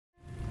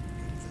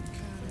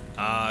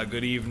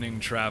Good evening,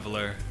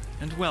 traveler,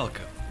 and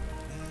welcome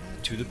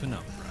to the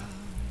Penumbra.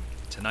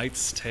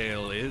 Tonight's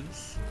tale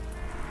is...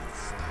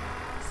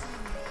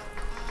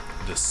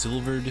 The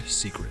Silvered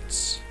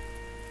Secrets.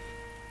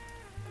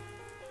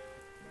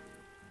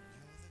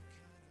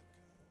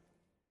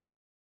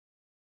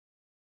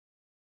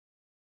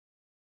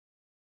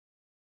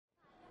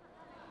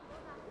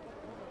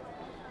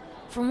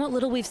 From what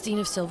little we've seen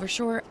of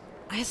Silvershore,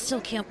 I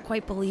still can't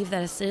quite believe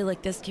that a city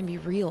like this can be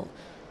real.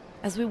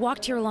 As we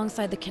walked here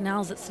alongside the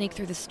canals that snake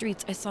through the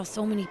streets, I saw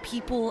so many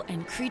people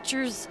and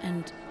creatures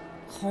and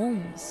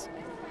homes.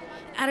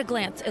 At a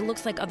glance, it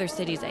looks like other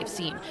cities I've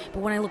seen,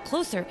 but when I look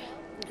closer,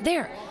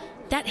 there,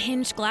 that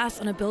hinged glass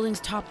on a building's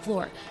top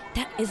floor,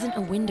 that isn't a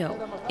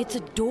window, it's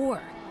a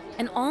door,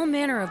 and all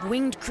manner of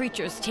winged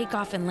creatures take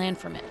off and land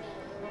from it.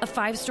 A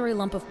 5-story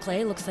lump of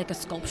clay looks like a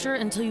sculpture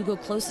until you go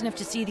close enough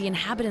to see the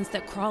inhabitants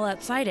that crawl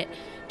outside it.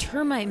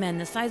 Termite men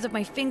the size of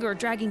my finger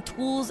dragging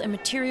tools and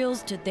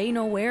materials to they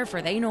know where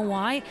for they know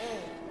why.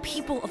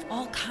 People of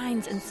all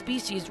kinds and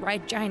species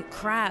ride giant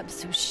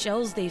crabs whose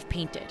shells they've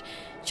painted.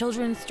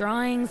 Children's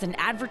drawings and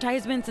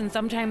advertisements, and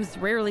sometimes,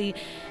 rarely,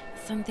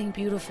 something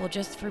beautiful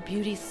just for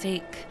beauty's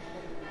sake.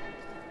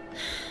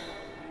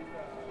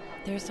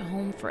 There's a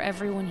home for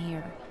everyone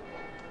here.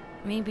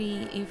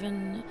 Maybe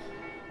even...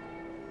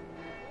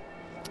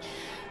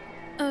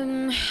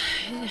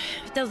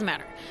 it doesn't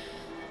matter.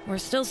 We're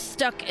still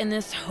stuck in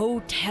this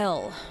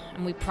hotel,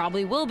 and we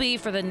probably will be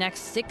for the next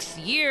 6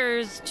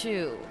 years,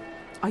 too.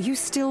 Are you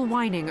still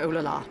whining,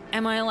 Olala?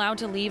 Am I allowed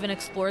to leave and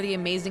explore the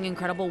amazing,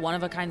 incredible,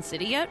 one-of-a-kind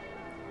city yet?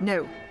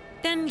 No.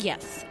 Then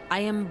yes,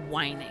 I am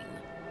whining.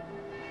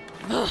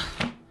 Ugh.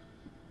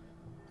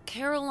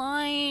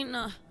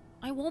 Caroline,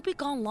 I won't be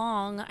gone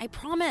long, I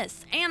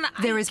promise. And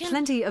there is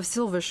plenty of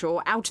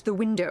Silvershore out the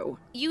window.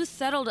 You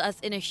settled us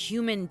in a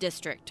human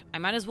district. I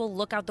might as well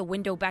look out the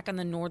window back in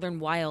the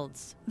northern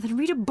wilds. Then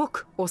read a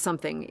book or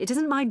something. It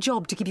isn't my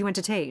job to keep you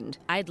entertained.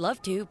 I'd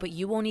love to, but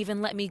you won't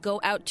even let me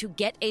go out to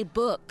get a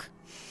book.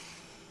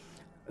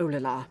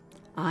 Olala,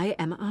 I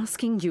am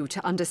asking you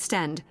to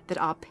understand that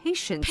our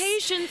patience...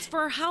 Patience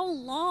for how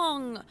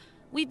long?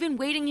 We've been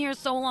waiting here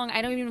so long,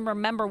 I don't even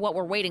remember what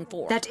we're waiting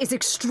for. That is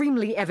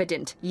extremely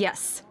evident,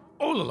 yes.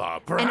 Olala,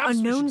 perhaps... An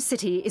unknown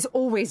city is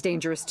always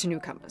dangerous to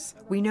newcomers.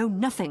 We know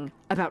nothing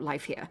about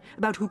life here,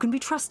 about who can be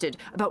trusted,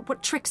 about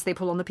what tricks they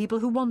pull on the people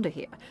who wander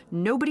here.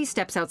 Nobody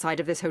steps outside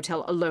of this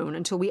hotel alone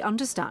until we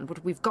understand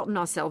what we've gotten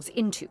ourselves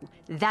into.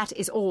 That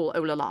is all,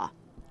 Olala.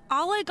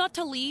 Ale got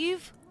to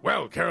leave?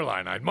 Well,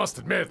 Caroline, I must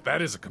admit,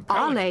 that is a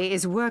compelling... Ale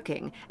is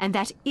working, and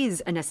that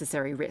is a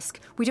necessary risk.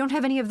 We don't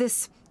have any of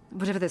this,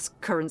 whatever this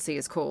currency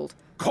is called.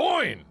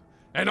 Coin!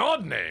 An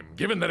odd name,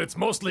 given that it's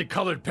mostly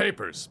colored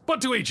papers, but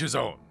to each his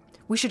own.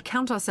 We should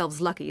count ourselves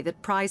lucky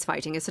that prize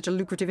fighting is such a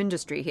lucrative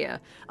industry here.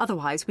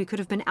 Otherwise, we could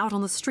have been out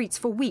on the streets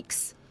for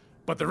weeks.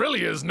 But there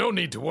really is no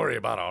need to worry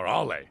about our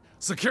Ale.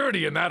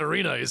 Security in that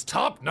arena is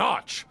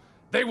top-notch.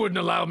 They wouldn't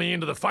allow me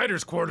into the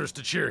fighters' quarters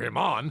to cheer him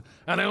on,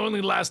 and I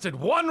only lasted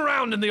 1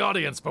 round in the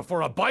audience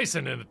before a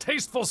bison in a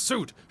tasteful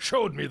suit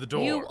showed me the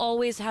door. You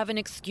always have an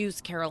excuse,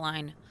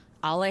 Caroline.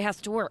 Ale has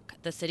to work.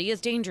 The city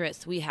is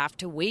dangerous. We have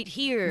to wait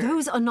here.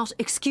 Those are not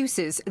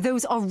excuses.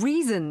 Those are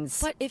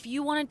reasons. But if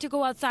you wanted to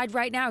go outside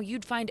right now,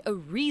 you'd find a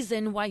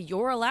reason why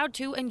you're allowed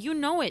to, and you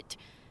know it.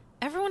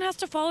 Everyone has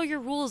to follow your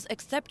rules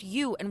except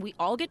you, and we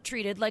all get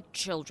treated like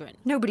children.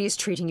 Nobody is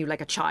treating you like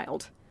a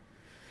child.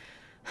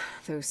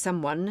 Though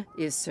someone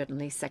is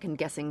certainly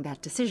second-guessing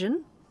that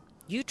decision.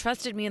 You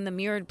trusted me in the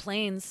Mirrored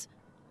Plains.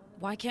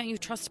 Why can't you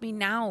trust me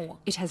now?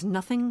 It has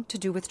nothing to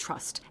do with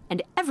trust,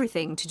 and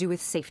everything to do with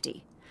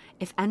safety.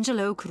 If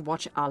Angelo could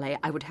watch Ale,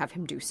 I would have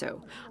him do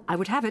so. I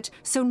would have it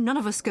so none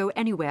of us go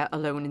anywhere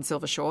alone in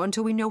Silvershore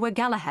until we know where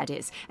Galahad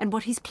is and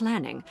what he's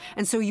planning.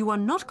 And so you are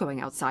not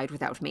going outside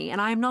without me, and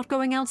I am not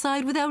going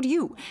outside without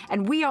you.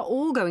 And we are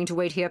all going to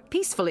wait here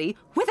peacefully,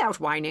 without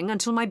whining,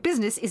 until my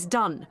business is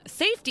done.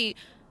 Safety?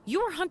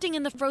 You were hunting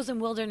in the frozen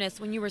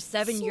wilderness when you were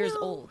 7 years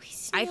old.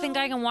 I think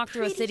I can walk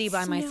through a city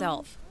by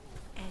myself.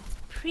 As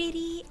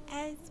pretty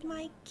as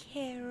my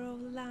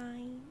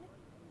Caroline.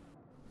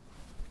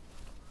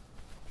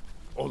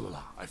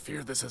 Olala, I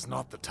fear this is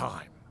not the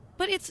time.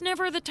 But it's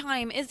never the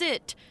time, is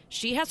it?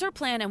 She has her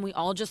plan and we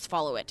all just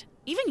follow it.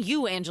 Even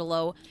you,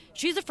 Angelo.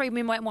 She's afraid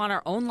we might want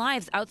our own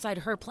lives outside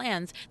her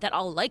plans, that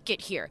I'll like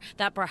it here,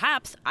 that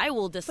perhaps I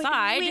will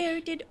decide... But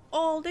where did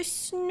all the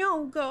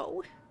snow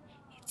go?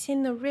 It's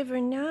in the river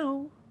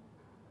now.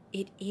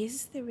 It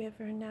is the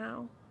river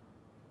now.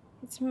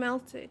 It's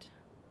melted.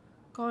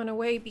 Gone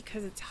away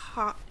because it's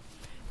hot.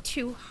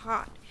 Too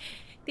hot.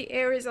 The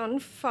air is on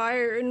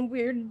fire and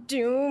we're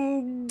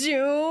doomed,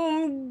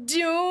 doomed,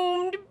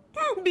 doomed.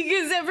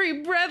 Because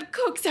every breath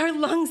cooks our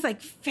lungs like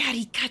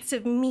fatty cuts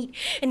of meat,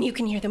 and you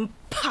can hear them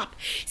pop,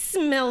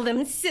 smell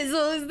them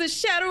sizzle as the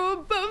shadow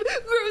above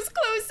grows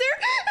closer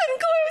and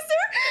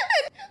closer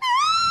and...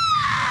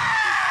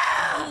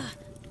 Ah!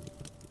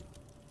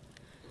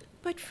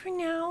 But for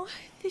now,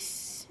 the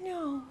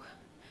snow.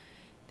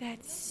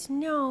 That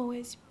snow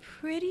as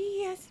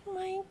pretty as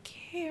my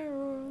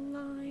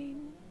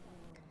Caroline.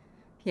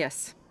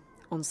 Yes.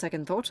 On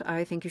second thought,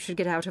 I think you should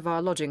get out of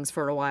our lodgings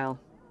for a while.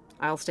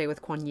 I'll stay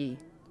with Kuan Yi.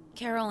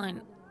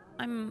 Caroline,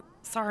 I'm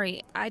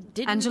sorry. I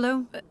didn't...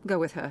 Angelo, go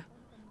with her.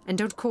 And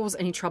don't cause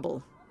any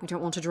trouble. We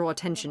don't want to draw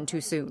attention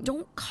too soon.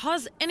 Don't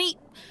cause any...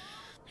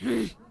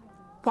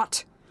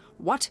 What?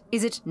 What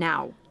is it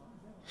now?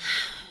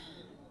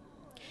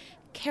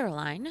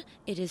 Caroline,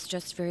 it is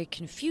just very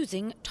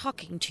confusing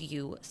talking to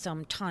you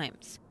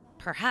sometimes.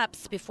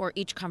 Perhaps before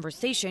each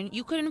conversation,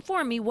 you could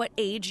inform me what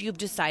age you've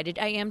decided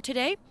I am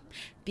today.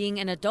 Being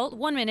an adult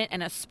 1 minute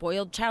and a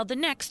spoiled child the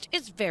next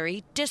is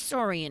very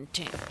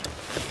disorienting.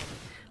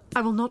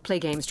 I will not play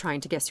games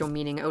trying to guess your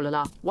meaning,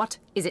 Olala. What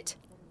is it?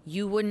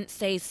 You wouldn't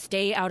say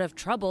stay out of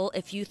trouble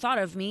if you thought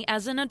of me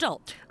as an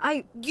adult.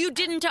 You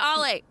didn't to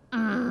Ale.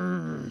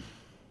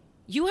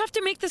 You have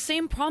to make the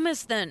same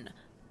promise then.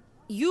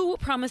 You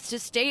promised to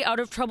stay out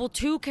of trouble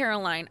too,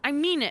 Caroline. I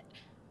mean it.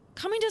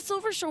 Coming to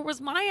Silvershore was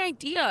my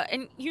idea,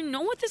 and you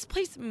know what this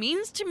place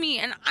means to me,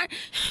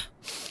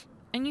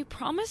 and you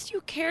promised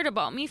you cared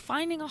about me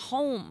finding a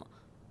home.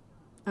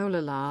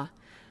 Olala.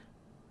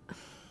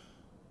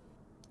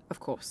 Of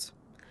course.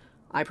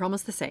 I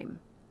promise the same.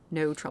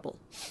 No trouble.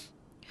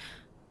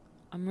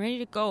 I'm ready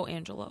to go,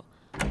 Angelo.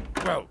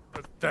 Well,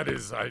 that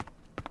is,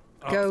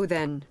 Go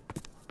then.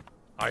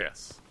 Ah,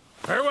 yes.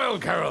 Farewell,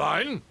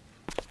 Caroline!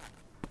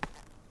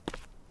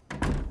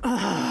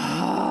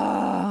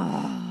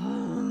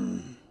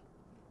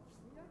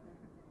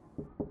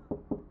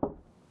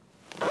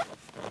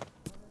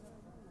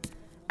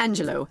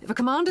 Angelo, if a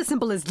command as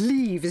simple as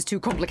leave is too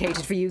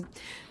complicated for you...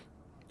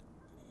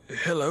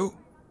 Hello?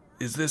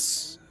 Is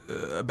this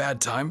a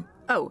bad time?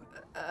 Oh,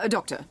 a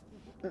doctor.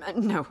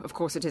 No, of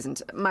course it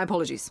isn't. My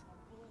apologies.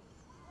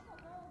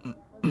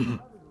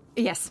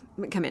 Yes,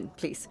 come in,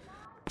 please.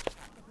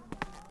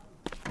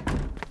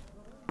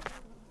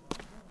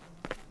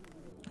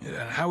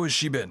 How has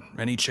she been?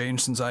 Any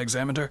change since I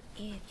examined her?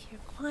 If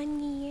you're Kuan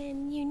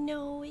Yin, you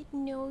know it,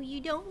 no you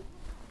don't.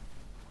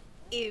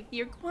 If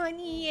you're Kuan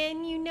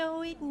Yin, you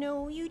know it,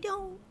 no you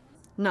don't.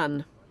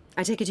 None.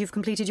 I take it you've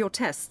completed your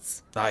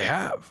tests. I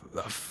have.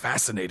 A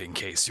fascinating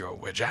case, your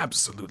witch.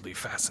 Absolutely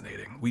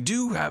fascinating. We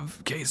do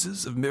have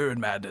cases of mirrored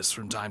madness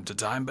from time to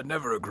time, but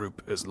never a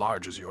group as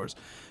large as yours.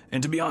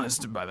 And to be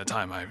honest, by the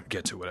time I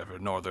get to whatever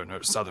northern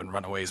or southern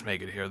runaways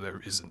make it here,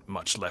 there isn't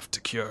much left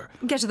to cure.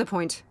 Get to the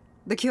point.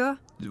 The cure?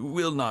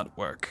 Will not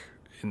work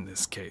in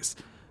this case.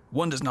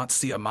 One does not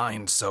see a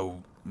mind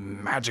so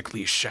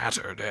magically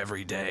shattered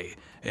every day,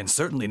 and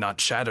certainly not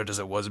shattered as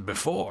it was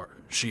before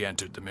she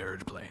entered the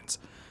mirrored planes.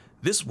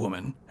 This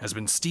woman has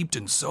been steeped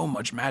in so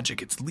much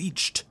magic it's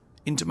leached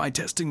into my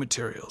testing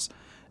materials.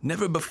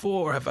 Never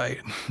before have I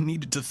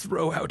needed to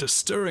throw out a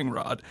stirring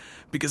rod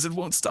because it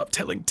won't stop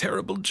telling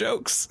terrible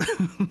jokes.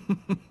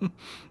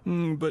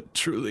 But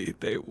truly,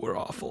 they were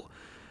awful.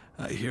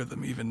 I hear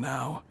them even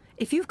now.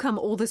 If you've come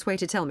all this way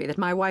to tell me that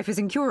my wife is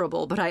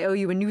incurable, but I owe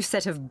you a new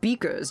set of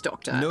beakers,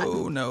 Doctor...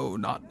 No,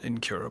 not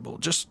incurable.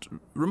 Just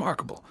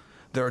remarkable.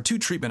 There are 2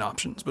 treatment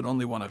options, but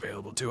only one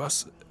available to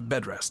us.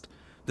 Bed rest.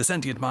 The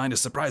sentient mind is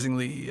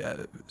surprisingly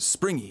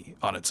springy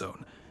on its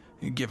own,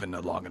 given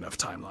a long enough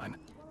timeline.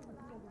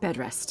 Bed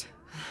rest.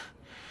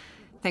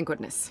 Thank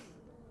goodness.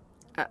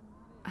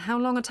 How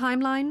long a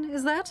timeline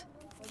is that?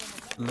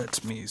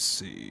 Let me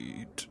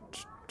see.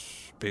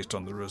 Based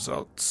on the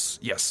results.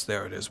 Yes,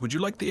 there it is. Would you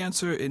like the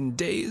answer in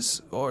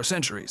days or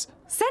centuries?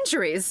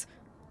 Centuries?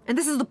 And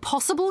this is the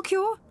possible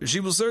cure? She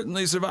will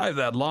certainly survive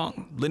that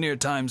long. Linear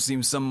time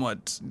seems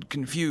somewhat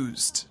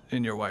confused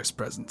in your wife's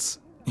presence.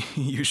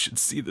 You should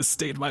see the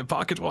state my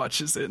pocket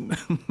watch is in.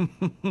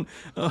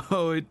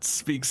 Oh, it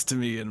speaks to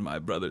me in my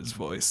brother's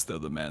voice, though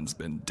the man's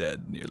been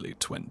dead nearly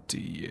 20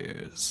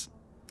 years.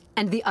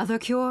 And the other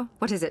cure?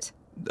 What is it?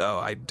 Oh,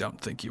 I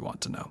don't think you want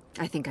to know.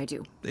 I think I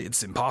do.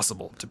 It's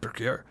impossible to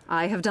procure.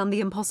 I have done the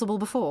impossible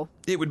before.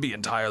 It would be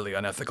entirely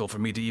unethical for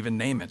me to even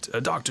name it.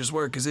 A doctor's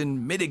work is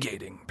in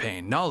mitigating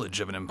pain. Knowledge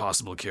of an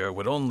impossible cure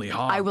would only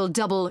harm... I will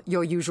double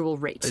your usual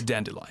rate. A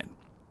dandelion.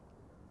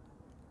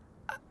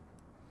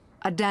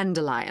 A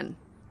dandelion.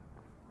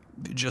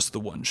 Just the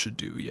one should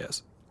do,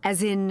 yes.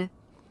 As in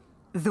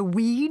the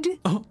weed?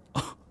 Oh,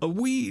 a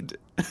weed.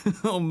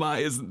 Oh my,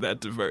 isn't that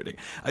diverting?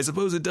 I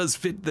suppose it does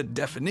fit the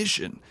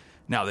definition,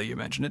 now that you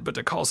mention it, but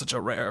to call such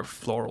a rare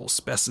floral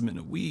specimen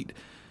a weed,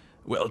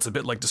 well, it's a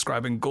bit like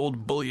describing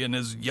gold bullion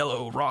as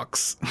yellow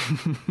rocks.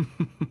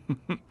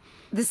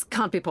 This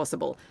can't be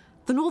possible.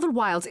 The Northern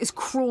Wilds is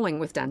crawling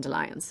with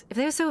dandelions. If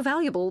they're so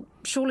valuable,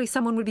 surely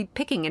someone would be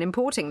picking and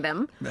importing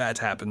them. That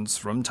happens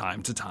from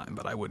time to time,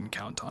 but I wouldn't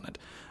count on it.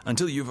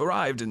 Until you've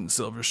arrived in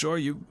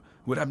Silvershore, you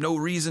would have no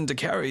reason to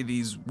carry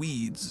these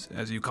weeds,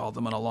 as you call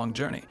them, on a long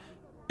journey.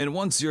 And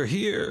once you're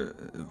here,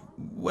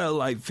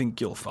 well, I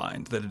think you'll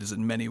find that it is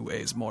in many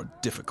ways more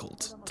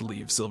difficult to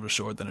leave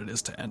Silvershore than it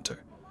is to enter.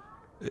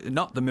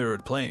 Not the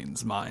mirrored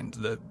plains, mind,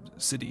 the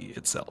city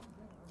itself.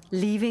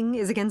 Leaving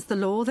is against the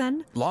law,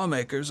 then?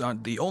 Lawmakers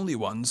aren't the only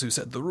ones who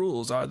set the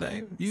rules, are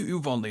they?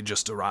 You've only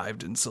just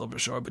arrived in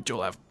Silvershore, but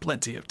you'll have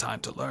plenty of time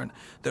to learn.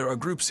 There are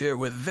groups here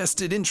with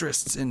vested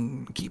interests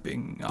in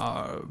keeping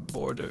our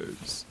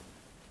borders.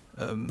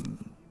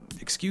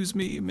 Excuse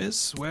me,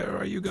 miss, where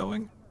are you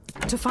going?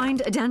 To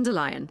find a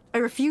dandelion. I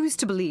refuse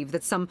to believe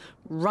that some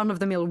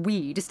run-of-the-mill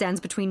weed stands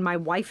between my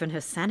wife and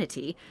her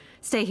sanity.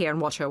 Stay here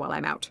and watch her while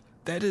I'm out.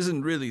 That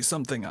isn't really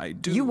something I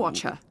do. You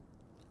watch her.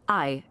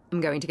 I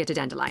am going to get a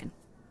dandelion.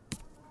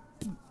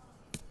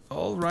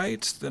 All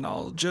right, then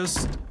I'll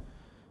just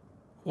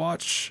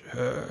watch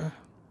her.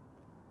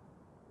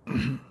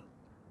 The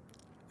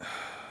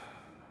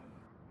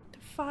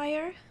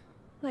fire,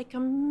 like a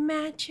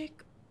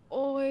magic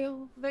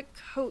oil that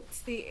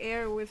coats the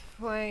air with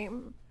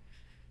flame.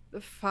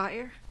 The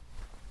fire.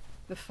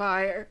 The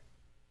fire.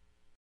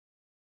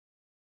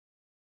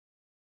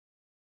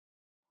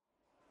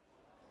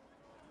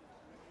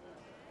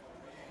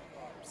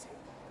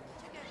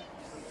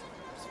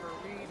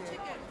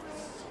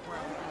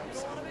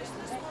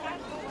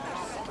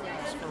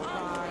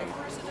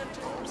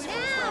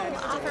 Now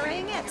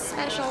offering at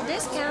special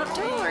discount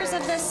tours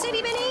of the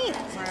city beneath.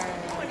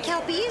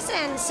 Kelpies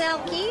and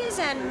selkies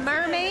and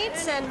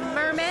mermaids and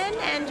mermen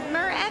and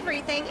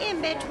everything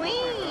in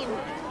between.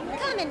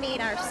 Come and meet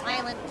our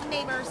silent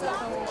neighbors of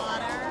the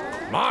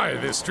water. My,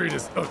 this street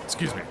is,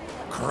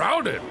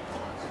 crowded.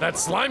 That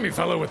slimy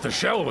fellow with the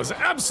shell was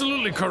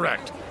absolutely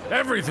correct.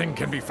 Everything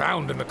can be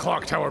found in the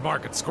Clock Tower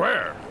Market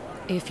Square.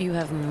 If you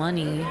have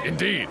money.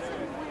 Indeed.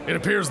 It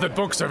appears that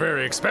books are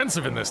very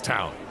expensive in this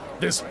town.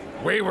 This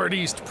Wayward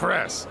East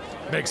Press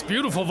makes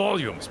beautiful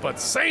volumes, but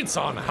saints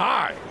on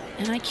high.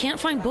 And I can't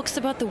find books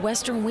about the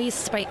Western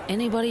Wastes by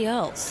anybody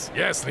else.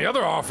 Yes, the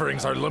other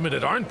offerings are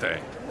limited, aren't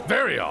they?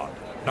 Very odd.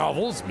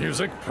 Novels,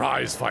 music,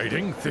 prize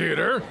fighting,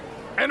 theater.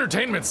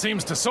 Entertainment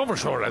seems to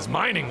Silvershore as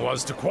mining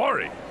was to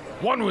quarry.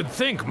 One would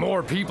think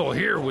more people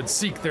here would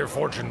seek their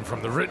fortune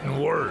from the written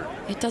word.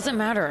 It doesn't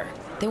matter.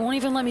 They won't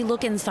even let me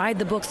look inside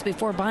the books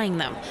before buying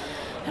them.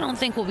 I don't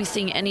think we'll be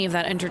seeing any of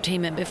that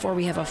entertainment before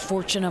we have a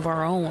fortune of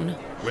our own.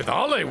 With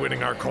Ale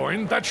winning our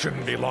coin, that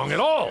shouldn't be long at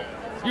all.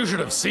 You should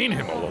have seen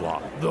him,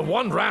 Olala. The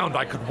one round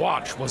I could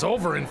watch was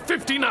over in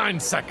 59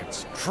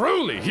 seconds.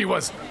 Truly, he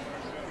was...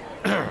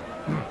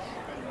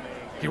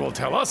 He will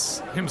tell us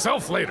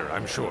himself later,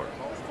 I'm sure.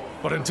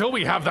 But until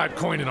we have that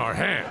coin in our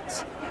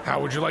hands,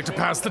 how would you like to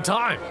pass the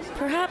time?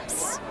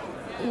 Perhaps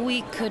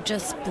we could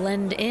just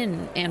blend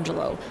in,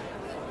 Angelo.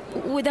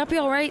 Would that be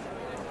all right?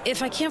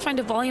 If I can't find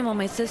a volume on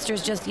my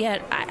sister's just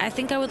yet, I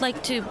think I would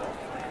like to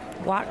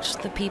watch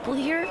the people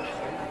here,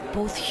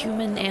 both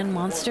human and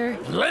monster.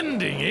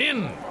 Blending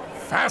in?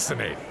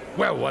 Fascinating.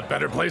 Well, what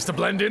better place to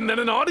blend in than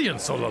an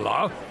audience,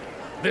 Olala?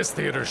 This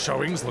theater's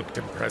showings looked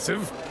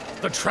impressive.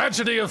 The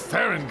Tragedy of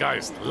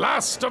Fahrengeist,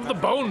 Last of the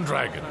Bone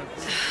Dragon.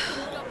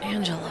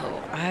 Angelo,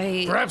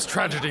 Perhaps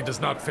tragedy does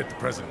not fit the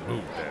present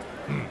mood,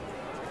 then.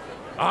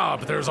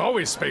 But there's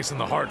always space in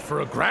the heart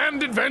for a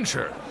grand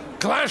adventure.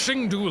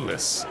 Clashing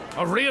Duelists,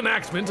 a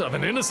reenactment of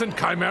an innocent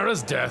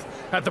chimera's death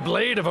at the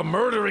blade of a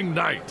murdering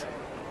knight.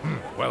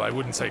 Well, I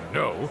wouldn't say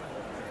no.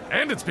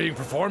 And it's being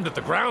performed at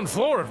the ground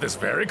floor of this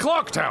very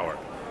clock tower.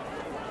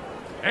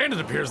 And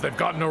it appears they've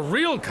gotten a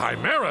real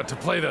chimera to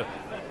play the...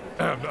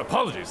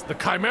 the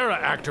chimera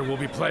actor will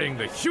be playing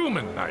the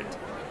human knight.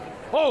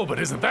 Oh, but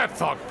isn't that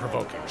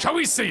thought-provoking? Shall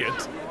we see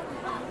it?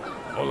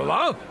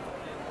 Olala?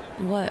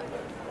 what?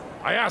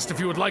 I asked if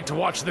you would like to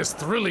watch this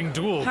thrilling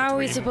duel How are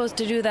we between... supposed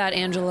to do that,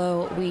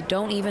 Angelo? We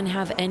don't even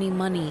have any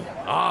money.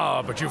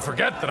 But you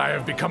forget that I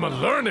have become a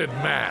learned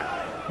man,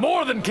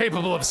 more than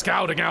capable of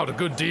scouting out a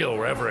good deal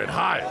wherever it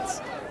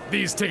hides.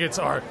 These tickets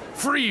are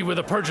free with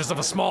the purchase of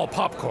a small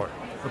popcorn.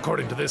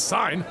 According to this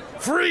sign,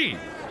 free!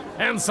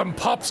 And some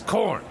Pop's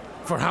corn.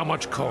 For how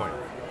much coin?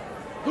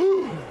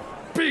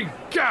 Big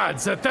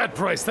gods, at that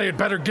price they had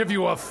better give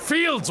you a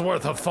field's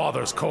worth of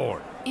father's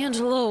corn.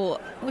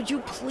 Angelo, would you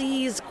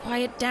please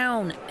quiet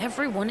down?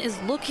 Everyone is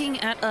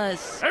looking at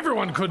us.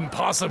 Everyone couldn't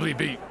possibly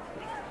be...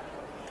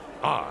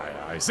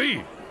 I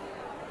see.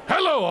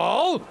 Hello,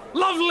 all.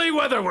 Lovely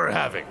weather we're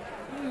having.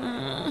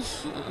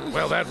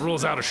 Well, that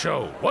rules out a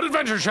show. What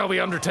adventure shall we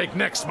undertake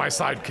next, my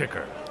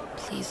sidekicker?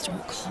 Please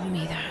don't call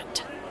me that.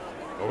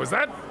 What was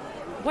that?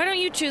 Why don't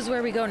you choose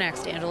where we go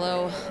next,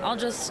 Angelo? I'll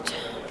just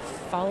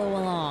follow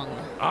along.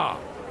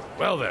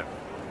 Well then.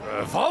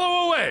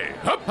 Follow away.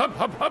 Hup, hup,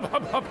 hup, hup,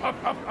 hup, hup, hup,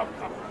 hup, hup,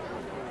 hup.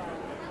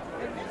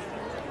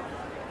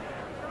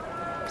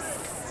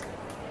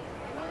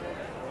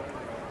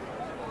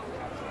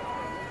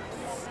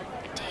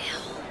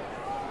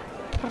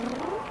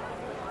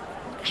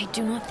 I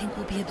do not think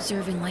we'll be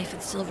observing life at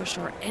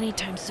Silvershore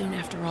anytime soon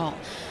after all.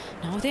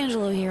 Not with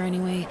Angelo here,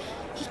 anyway.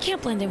 He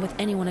can't blend in with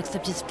anyone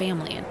except his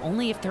family, and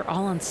only if they're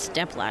all on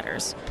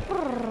stepladders.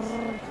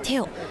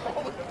 Teal,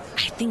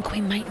 I think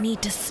we might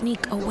need to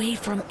sneak away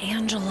from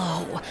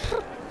Angelo.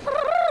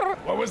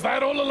 What was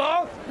that,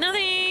 Olala?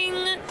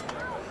 Nothing!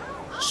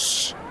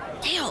 Shh!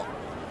 Teal!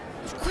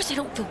 Of course I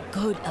don't feel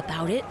good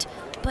about it,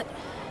 but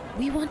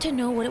we want to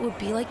know what it would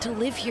be like to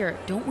live here,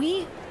 don't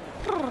we?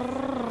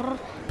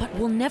 But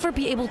we'll never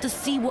be able to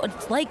see what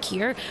it's like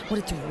here, what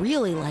it's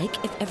really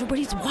like, if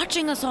everybody's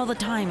watching us all the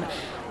time.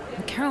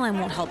 And Caroline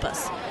won't help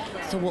us.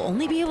 So we'll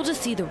only be able to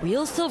see the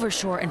real Silver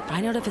Shore and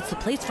find out if it's the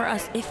place for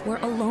us if we're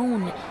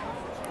alone.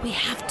 We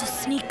have to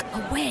sneak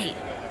away.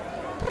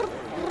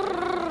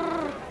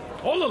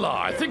 Oh la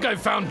la, I think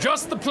I've found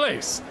just the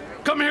place.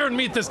 Come here and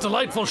meet this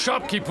delightful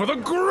shopkeep with a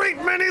great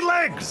many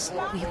legs.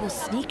 We will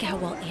sneak out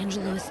while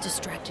Angelo is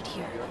distracted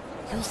here.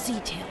 You'll see,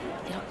 Tim.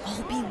 It'll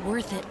all be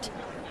worth it.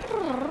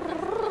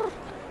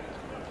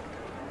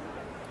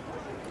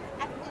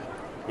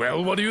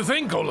 Well, what do you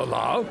think, oh la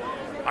la?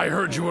 I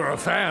heard you were a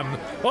fan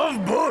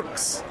of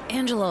books.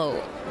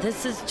 Angelo,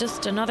 this is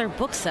just another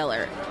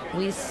bookseller.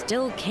 We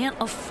still can't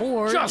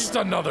afford... Just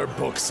another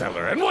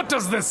bookseller. And what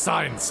does this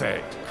sign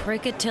say?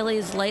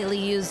 Cricketilly's lightly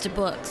used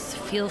books.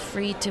 Feel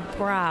free to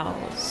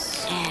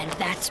browse. And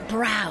that's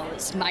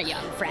browse, my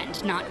young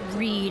friend, not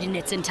read in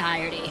its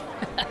entirety.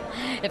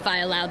 If I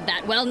allowed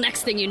that, well,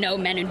 next thing you know,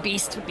 men and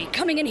beasts would be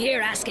coming in here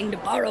asking to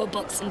borrow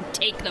books and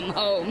take them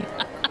home.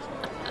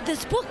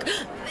 This book,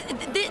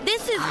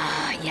 this is...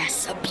 Ah,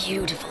 yes, a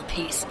beautiful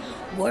piece.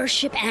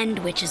 Worship and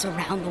Witches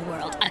Around the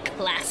World, a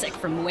classic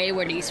from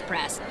Wayward East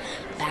Press.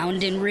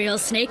 Bound in real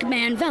Snake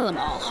Man vellum,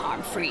 all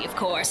harm-free, of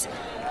course.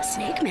 A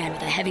Snake Man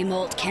with a heavy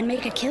mold can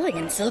make a killing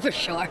in Silver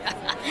Shore.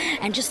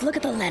 And just look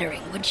at the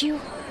lettering, would you?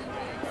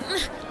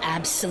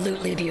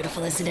 Absolutely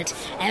beautiful, isn't it?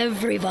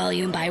 Every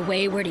volume by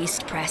Wayward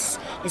East Press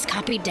is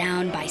copied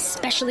down by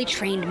specially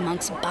trained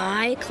monks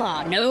by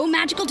Claw. No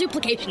magical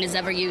duplication is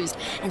ever used,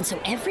 and so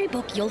every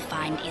book you'll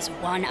find is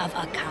one of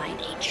a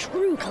kind, a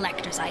true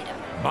collector's item.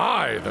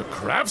 My, the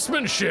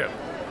craftsmanship.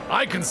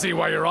 I can see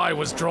why your eye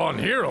was drawn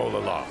here, oh la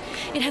la.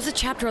 It has a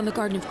chapter on the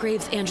Garden of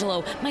Graves,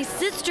 Angelo. My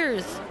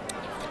sister's.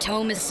 If the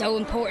tome is so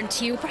important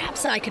to you,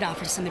 perhaps I could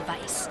offer some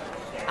advice.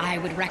 I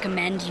would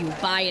recommend you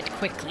buy it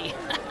quickly.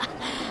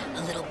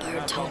 A little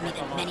bird told me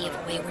that many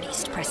of Wayward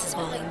East Press's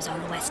volumes on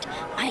the West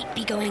might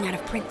be going out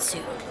of print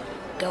soon.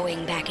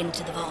 Going back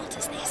into the vault,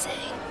 as they say.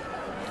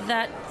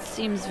 That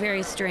seems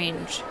very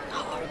strange.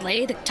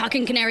 Hardly. The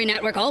Talking Canary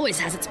Network always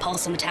has its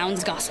pulse on the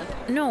town's gossip.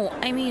 No,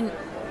 I mean,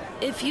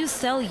 if you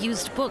sell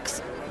used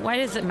books, why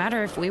does it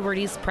matter if Wayward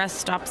East Press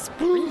stops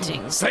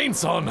printing?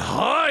 Saints on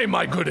high,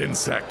 my good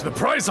insect. The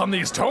price on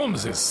these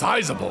tomes is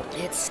sizable.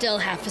 It's still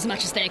half as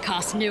much as they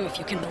cost new, if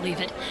you can believe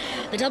it.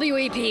 The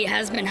WEP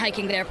has been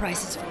hiking their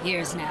prices for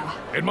years now.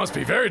 It must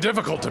be very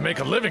difficult to make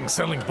a living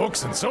selling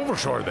books in Silver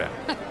Shore, then.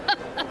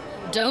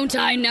 Don't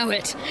I know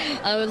it?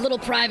 A little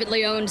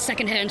privately owned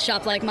second-hand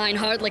shop like mine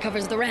hardly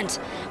covers the rent.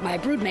 My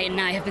broodmate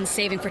and I have been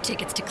saving for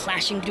tickets to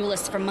Clashing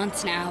Duelists for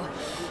months now,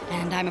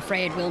 and I'm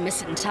afraid we'll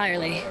miss it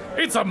entirely.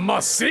 It's a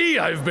must-see,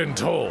 I've been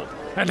told.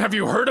 And have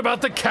you heard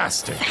about the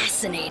casting?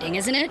 Fascinating,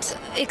 isn't it?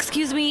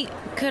 Excuse me,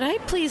 could I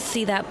please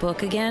see that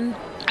book again?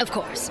 Of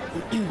course.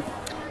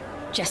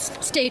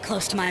 Just stay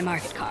close to my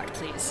market card,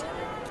 please.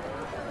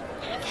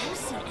 Have you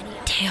seen any...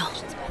 Dale,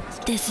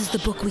 this is the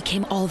book we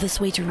came all this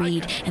way to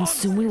read, and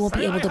soon we won't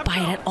be able to buy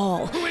it at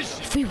all.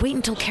 If we wait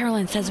until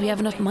Caroline says we have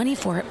enough money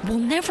for it, we'll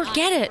never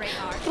get it.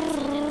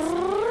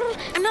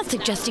 I'm not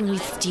suggesting we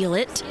steal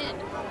it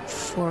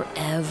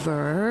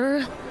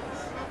forever.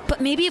 But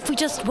maybe if we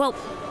just,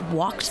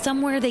 walked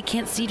somewhere they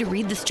can't see to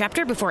read this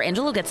chapter before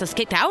Angelo gets us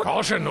kicked out?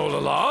 Caution,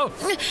 Olala.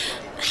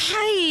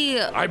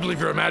 Hi. I believe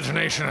your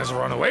imagination has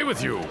run away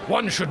with you.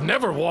 One should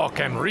never walk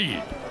and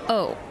read.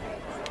 Oh,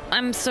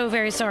 I'm so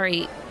very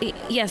sorry.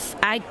 Yes,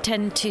 I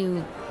tend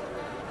to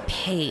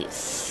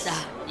pace.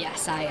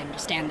 Yes, I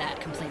understand that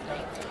completely.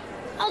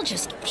 I'll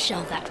just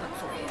shelve that book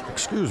for you.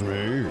 Excuse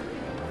me,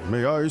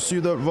 may I see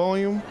that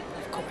volume?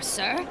 Of course,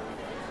 sir.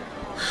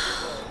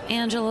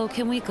 Angelo,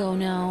 can we go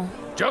now?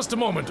 Just a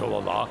moment,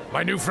 Olala.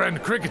 My new friend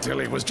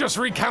Cricketilly was just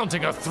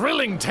recounting a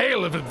thrilling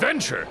tale of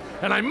adventure,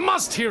 and I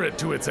must hear it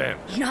to its end.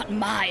 Not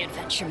my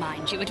adventure,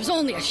 mind you. It was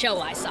only a show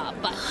I saw,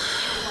 but it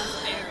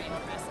was very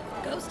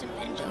impressive. Ghost of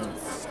Vengeance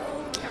was so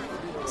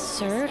terrifying.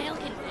 Sir,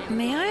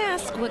 may I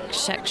ask what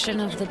section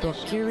of the book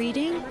you're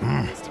reading?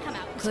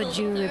 Could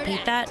you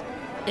repeat that?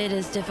 It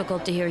is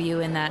difficult to hear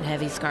you in that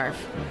heavy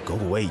scarf. Go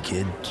away,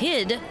 kid.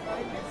 Kid?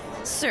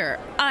 Sir,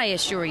 I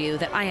assure you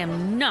that I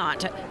am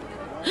not...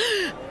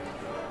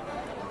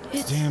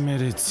 Damn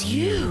it, it's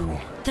you.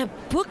 The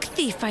book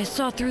thief I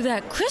saw through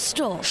that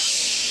crystal.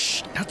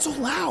 Shh, not so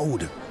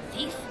loud.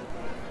 Thief?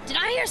 Did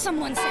I hear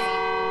someone say?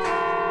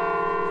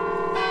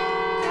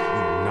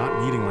 You're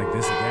not meeting like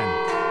this again.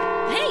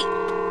 Hey,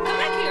 come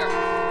back here.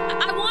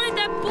 I wanted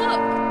that book.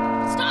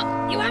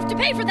 Stop! You have to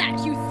pay for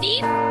that, you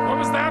thief! What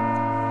was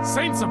that?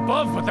 Saints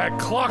above, but that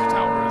clock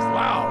tower is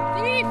loud.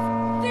 Thief!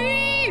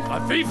 Thief! A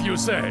thief, you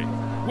say?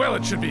 Well,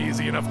 it should be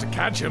easy enough to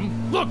catch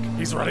him. Look,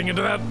 he's running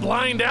into that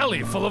blind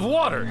alley full of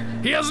water.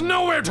 He has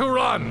nowhere to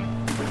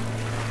run!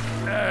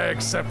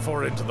 Except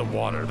for into the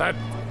water. That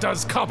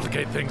does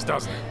complicate things,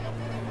 doesn't it?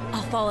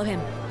 I'll follow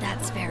him.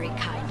 That's very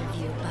kind of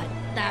you, but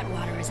that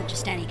water isn't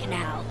just any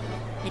canal.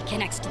 It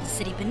connects to the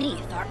city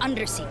beneath, our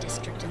undersea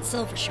district in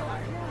Silver Shore.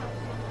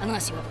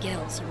 Unless you have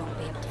gills, you won't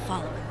be able to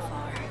follow him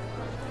far.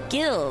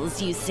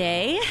 Gills, you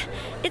say?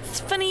 It's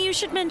funny you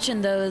should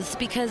mention those,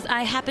 because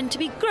I happen to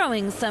be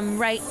growing some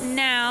right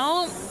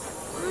now.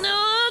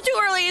 No, too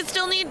early. I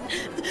still need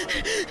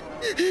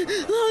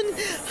long.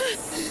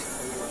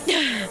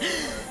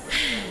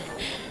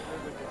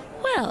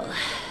 Well,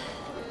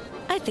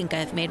 I think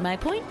I've made my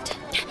point.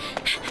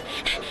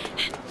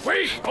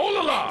 Wait,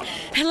 Olala!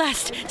 At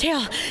last,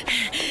 Tail.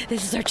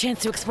 This is our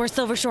chance to explore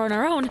Silvershore on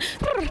our own.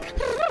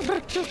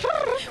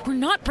 We're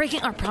not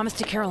breaking our promise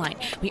to Caroline.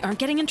 We aren't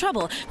getting in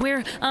trouble.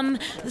 We're,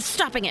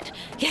 stopping it.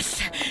 Yes.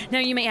 Now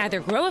you may either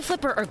grow a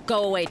flipper or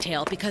go away,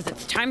 Tail, because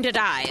it's time to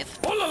dive.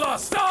 Olala,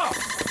 stop!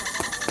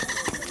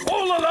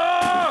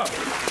 Olala!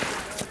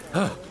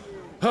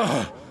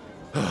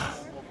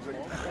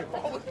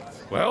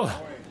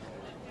 Well,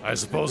 I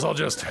suppose I'll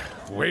just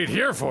wait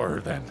here for her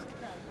then.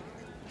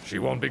 She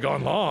won't be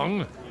gone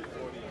long.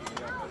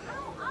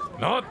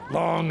 Not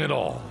long at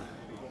all.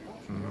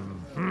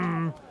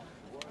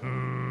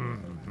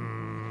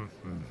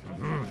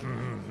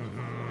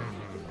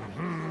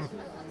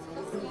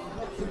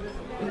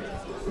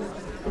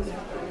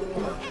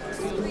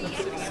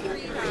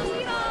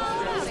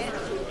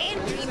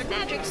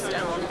 Magic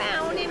stone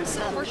found in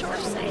Silvershore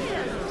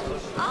sand.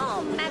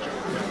 All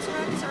magical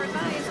constructs are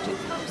advised to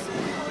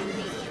postpone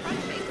the front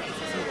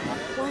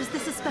vacation. Or is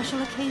this a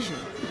special occasion?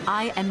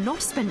 I am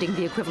not spending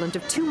the equivalent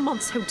of 2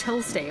 months'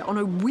 hotel stay on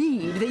a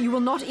weed that you will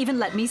not even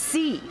let me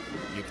see.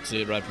 You can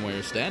see it right from where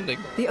you're standing.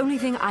 The only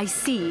thing I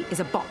see is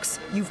a box.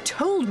 You've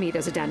told me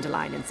there's a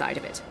dandelion inside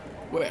of it.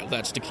 Well,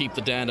 that's to keep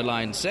the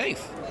dandelion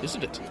safe,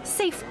 isn't it?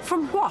 Safe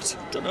from what?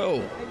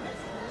 Dunno.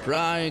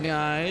 Prying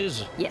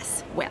eyes.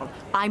 Yes, well,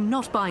 I'm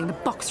not buying the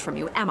box from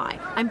you, am I?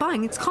 I'm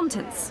buying its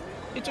contents.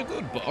 It's a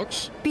good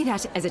box. Be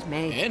that as it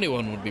may.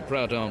 Anyone would be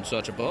proud to own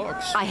such a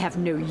box. I have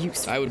no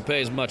use for I would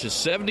pay as much as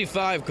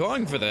 75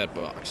 coin for that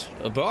box.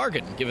 A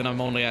bargain, given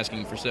I'm only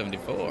asking for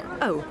 74.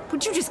 Oh,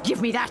 would you just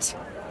give me that?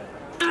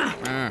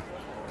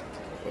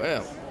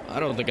 Well, I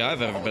don't think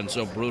I've ever been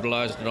so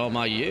brutalized in all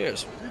my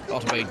years.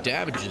 Ought to pay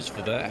damages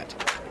for that.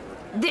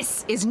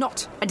 This is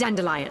not a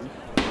dandelion.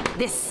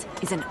 This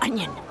is an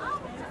onion.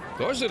 Of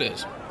course it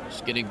is.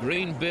 Skinny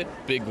green bit,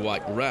 big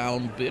white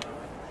round bit.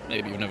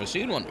 Maybe you've never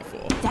seen one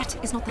before. That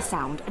is not the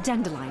sound a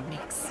dandelion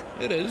makes.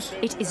 It is.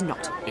 It is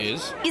not.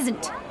 Is.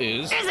 Isn't.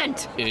 Is.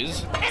 Isn't.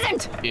 Is.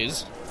 Isn't.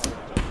 Is.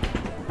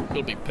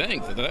 You'll be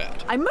paying for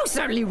that. I most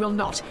certainly will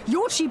not.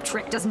 Your cheap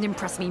trick doesn't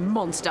impress me,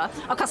 monster.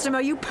 A customer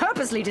you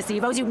purposely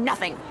deceive owes you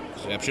nothing.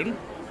 Exception.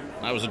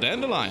 I was a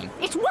dandelion.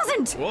 It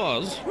wasn't.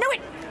 Was. No,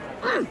 it...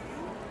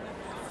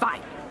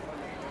 Fine.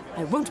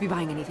 I won't be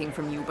buying anything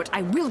from you, but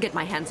I will get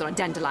my hands on a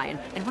dandelion.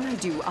 And when I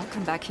do, I'll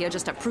come back here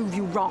just to prove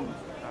you wrong.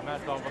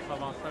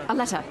 A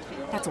letter.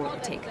 That's all it'll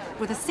take.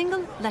 With a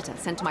single letter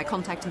sent to my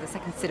contact in the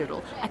Second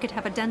Citadel, I could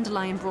have a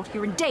dandelion brought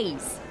here in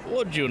days.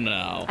 Would you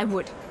now? I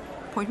would.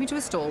 Point me to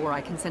a store where I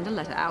can send a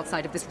letter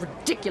outside of this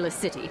ridiculous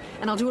city,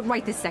 and I'll do it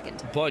right this second.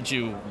 Point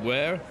you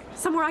where?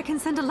 Somewhere I can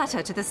send a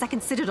letter to the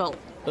Second Citadel.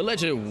 A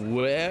letter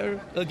where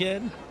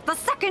again? The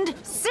Second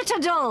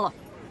Citadel!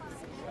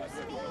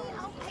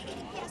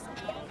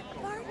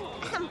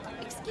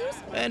 Excuse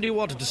me? And you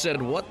wanted to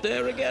send what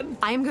there again?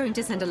 I am going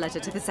to send a letter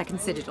to the Second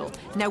Citadel.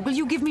 Now, will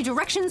you give me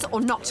directions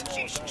or not?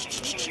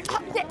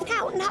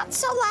 Now, not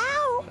so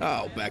loud.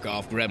 Oh, back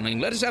off,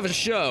 Gremlin. Let us have a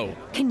show.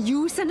 Can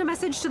you send a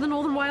message to the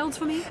Northern Wilds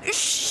for me?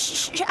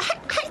 Shh!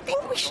 I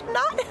think we should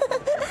not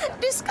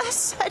discuss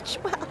such,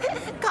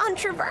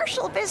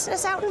 controversial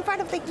business out in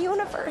front of the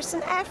universe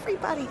and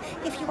everybody,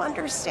 if you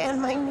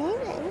understand my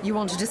meaning. You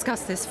want to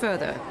discuss this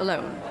further,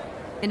 alone?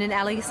 In an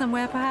alley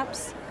somewhere,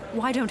 perhaps?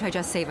 Why don't I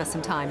just save us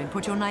some time and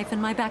put your knife in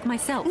my back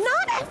myself?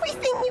 Not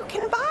everything you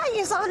can buy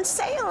is on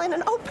sale in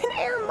an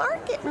open-air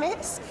market,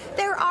 miss.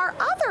 There are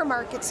other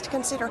markets to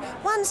consider,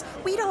 ones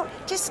we don't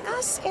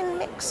discuss in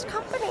mixed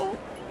company.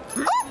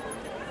 Oh!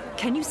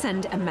 Can you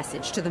send a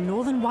message to the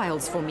Northern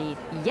Wilds for me,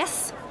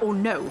 yes or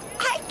no?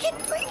 I can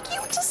bring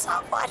you to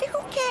someone who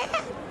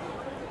can.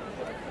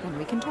 Then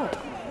we can talk.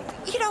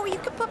 You know, you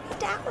can put me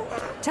down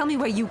now. Tell me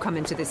where you come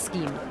into this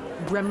scheme.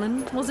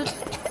 Gremlin, was it?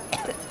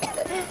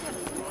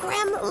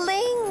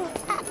 Gremling,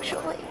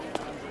 actually.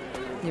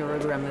 You're a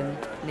gremlin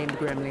named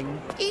Gremling.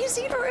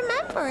 Easy to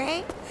remember,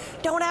 eh?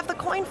 Don't have the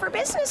coin for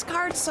business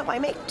cards, so I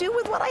make do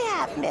with what I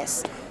have,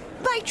 miss.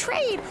 By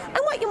trade,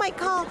 I'm what you might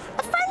call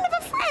a friend of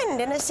a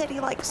friend in a city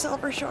like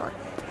Silvershore.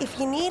 If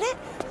you need it,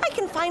 I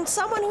can find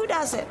someone who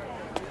does it.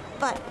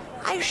 But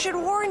I should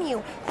warn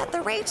you that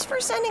the rates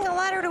for sending a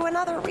letter to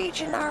another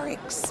region are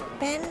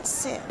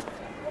expensive.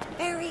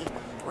 Very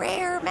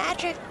rare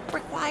magic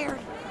required.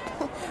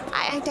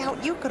 I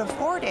doubt you could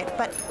afford it,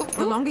 but...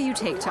 The longer you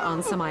take to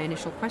answer my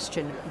initial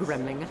question,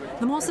 Gremling,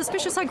 the more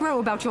suspicious I grow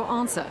about your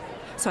answer.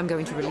 So I'm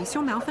going to release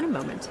your mouth in a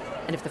moment,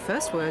 and if the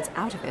first words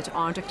out of it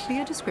aren't a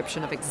clear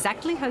description of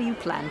exactly how you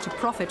plan to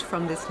profit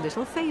from this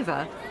little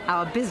favor,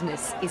 our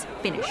business is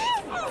finished.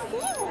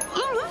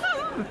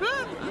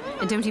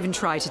 And don't even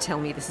try to tell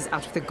me this is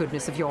out of the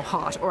goodness of your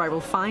heart, or I will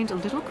find a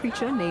little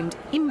creature named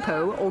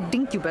Impo or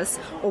Dincubus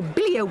or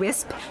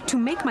Billy-o-Wisp to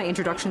make my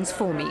introductions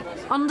for me.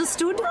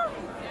 Understood?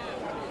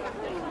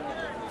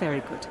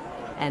 Very good.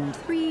 And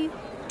 3,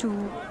 2,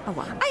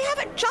 1. I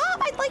have a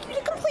job I'd like you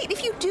to complete.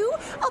 If you do,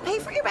 I'll pay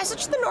for your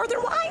message to the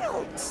Northern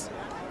Wilds.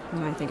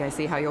 I think I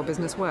see how your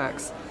business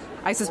works.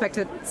 I suspect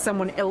that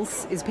someone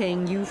else is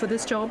paying you for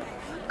this job.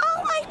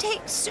 Oh, I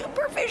take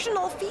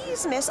supervisional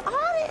fees, Miss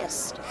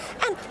Honest.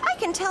 And I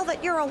can tell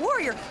that you're a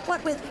warrior,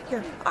 what with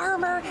your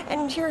armor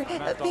and your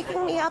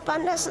picking me up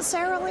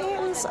unnecessarily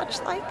and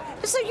such like.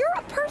 So you're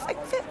a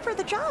perfect fit for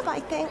the job, I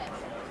think.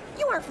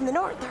 You aren't from the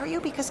north, are you?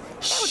 Because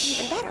that would be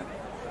even better.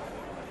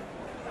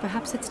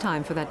 Perhaps it's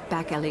time for that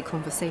back alley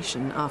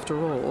conversation after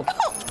all.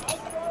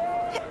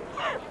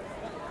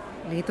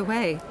 Lead the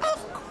way.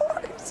 Of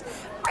course.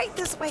 Right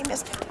this way,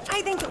 miss.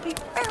 I think you'll be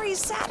very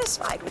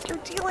satisfied with your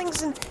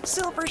dealings in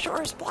Silver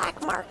Shore's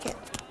black market.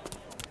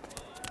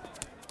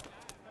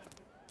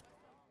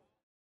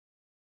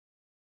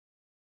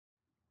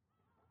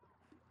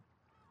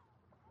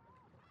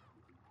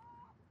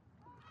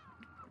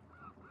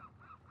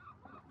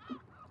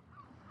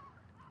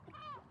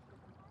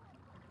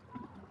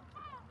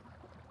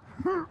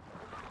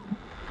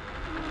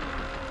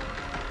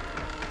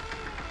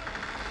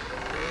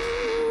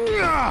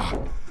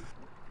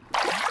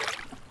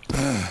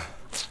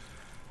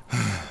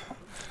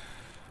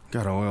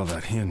 Gotta oil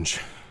that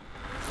hinge.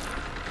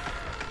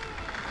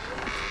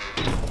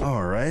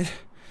 All right.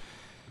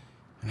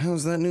 And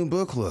how's that new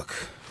book look?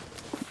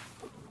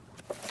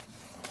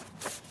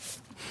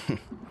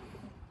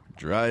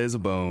 Dry as a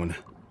bone.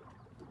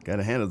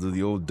 Gotta hand it to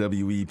the old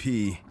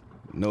WEP.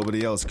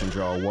 Nobody else can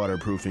draw a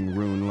waterproofing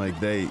rune like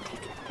they...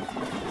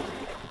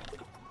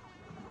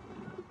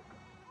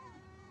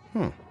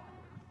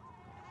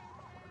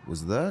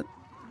 Was that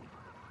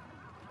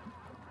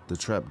the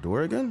trap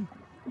door again?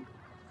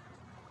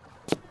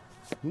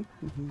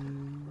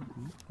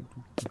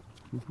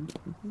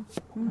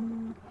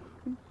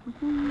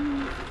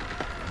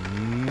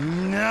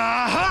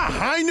 Aha!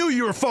 I knew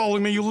you were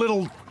following me, you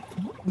little...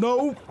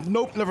 No,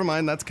 nope, never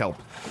mind, that's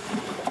kelp.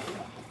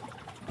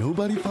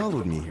 Nobody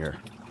followed me here.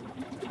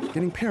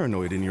 Getting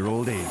paranoid in your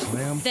old age,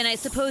 ma'am. Then I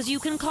suppose you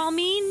can call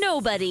me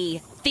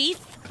nobody, thief.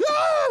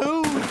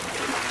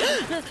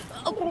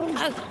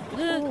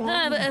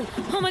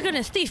 Oh my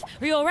goodness, thief,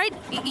 are you all right?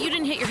 You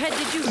didn't hit your head,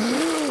 did you?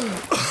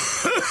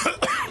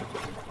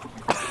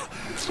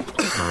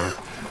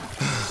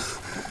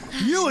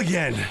 You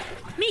again!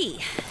 Me.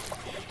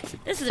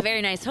 This is a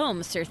very nice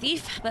home, Sir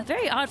Thief, but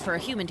very odd for a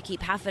human to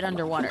keep half it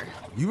underwater.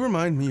 You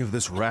remind me of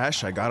this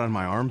rash I got on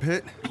my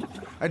armpit.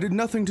 I did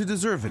nothing to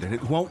deserve it, and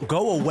it won't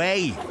go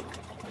away.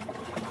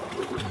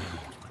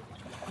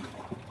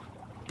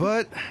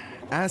 But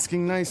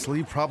asking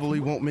nicely probably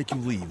won't make you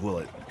leave, will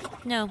it?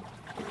 No.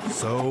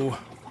 So,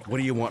 what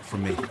do you want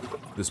from me?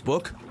 This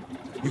book?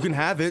 You can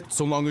have it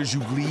so long as you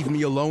leave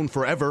me alone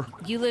forever.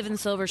 You live in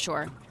Silver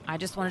Shore. I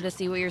just wanted to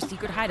see what your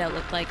secret hideout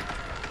looked like.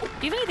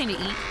 Do you have anything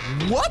to eat?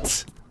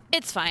 What?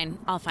 It's fine.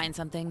 I'll find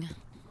something.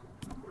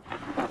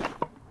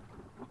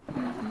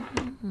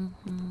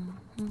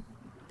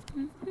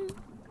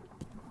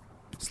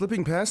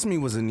 Slipping past me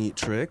was a neat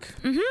trick.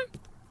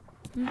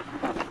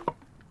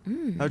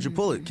 How'd you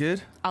pull it,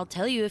 kid? I'll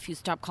tell you if you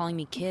stop calling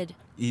me kid.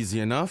 Easy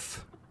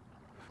enough.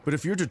 But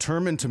if you're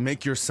determined to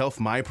make yourself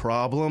my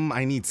problem,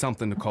 I need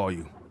something to call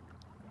you.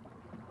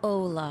 Oh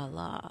la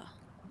la.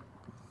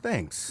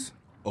 Thanks,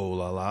 oh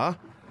la la.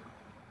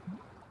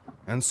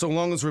 And so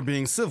long as we're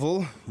being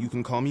civil, you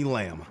can call me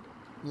Lamb.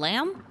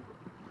 Lamb?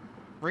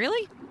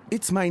 Really?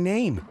 It's my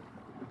name.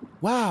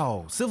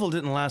 Wow, civil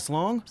didn't last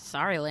long.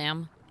 Sorry,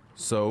 Lamb.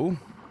 So,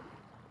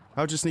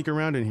 how'd you sneak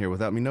around in here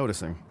without me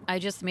noticing? I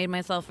just made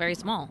myself very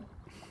small.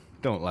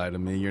 Don't lie to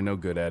me, you're no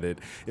good at it.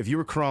 If you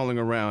were crawling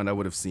around, I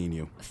would have seen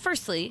you.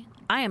 Firstly,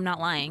 I am not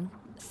lying.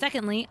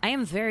 Secondly, I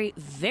am very,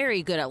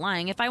 very good at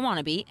lying if I want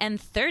to be. And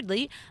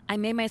thirdly, I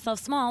made myself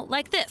small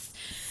like this.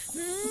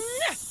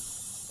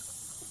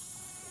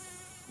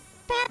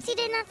 Perhaps you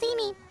did not see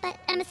me, but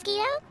a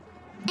mosquito?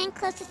 And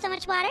close to so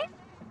much water?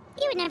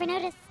 You would never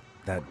notice.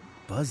 That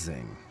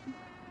buzzing.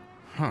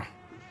 Huh.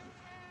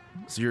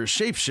 So you're a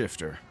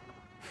shapeshifter.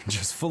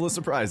 Just full of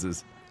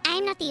surprises.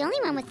 I'm not the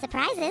only one with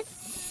surprises.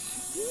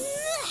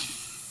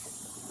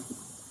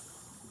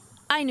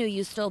 I knew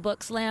you stole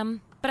books,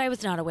 Lamb, but I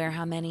was not aware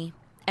how many.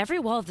 Every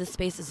wall of this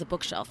space is a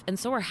bookshelf, and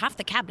so are half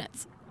the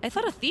cabinets. I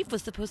thought a thief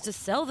was supposed to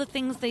sell the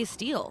things they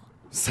steal.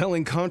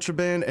 Selling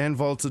contraband and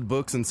vaulted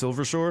books in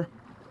Silver Shore?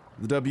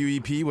 The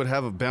WEP would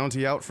have a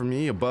bounty out for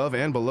me above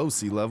and below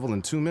sea level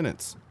in 2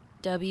 minutes.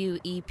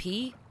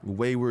 WEP?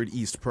 Wayward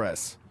East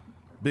Press.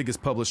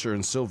 Biggest publisher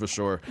in Silver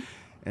Shore.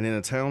 And in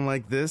a town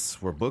like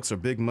this, where books are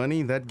big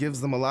money, that gives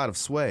them a lot of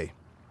sway.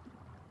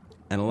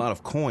 And a lot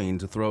of coin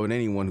to throw at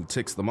anyone who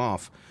ticks them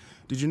off.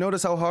 Did you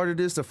notice how hard it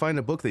is to find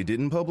a book they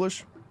didn't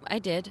publish? I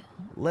did.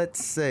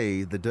 Let's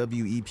say the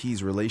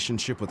WEP's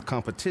relationship with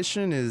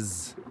competition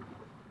is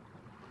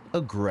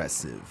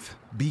aggressive.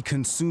 Be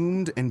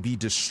consumed and be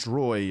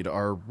destroyed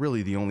are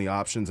really the only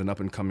options an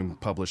up-and-coming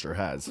publisher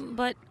has.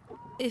 But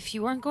if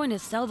you weren't going to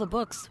sell the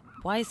books,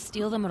 why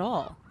steal them at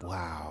all?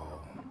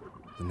 Wow.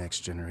 The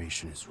next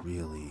generation is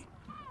really,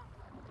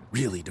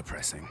 really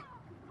depressing.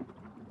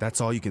 That's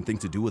all you can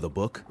think to do with a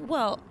book?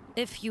 Well,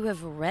 if you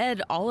have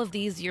read all of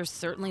these, you're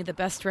certainly the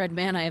best read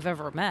man I have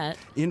ever met.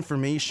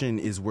 Information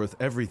is worth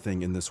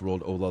everything in this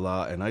world,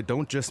 Olala, and I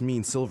don't just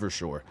mean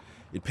Silvershore.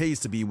 It pays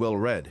to be well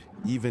read,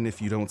 even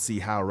if you don't see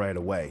how right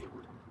away.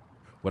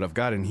 What I've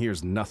got in here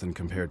is nothing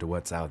compared to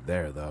what's out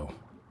there, though.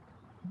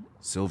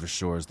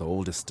 Silvershore is the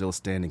oldest still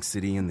standing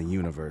city in the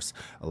universe.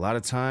 A lot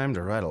of time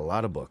to write a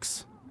lot of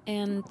books.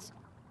 And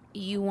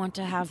you want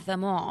to have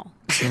them all.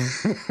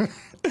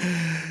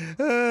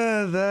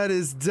 That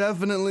is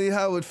definitely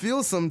how it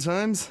feels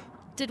sometimes.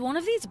 Did one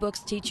of these books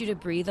teach you to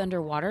breathe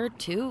underwater,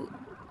 too?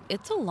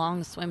 It's a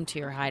long swim to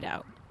your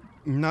hideout.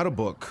 Not a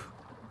book.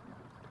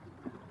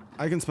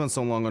 I can spend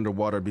so long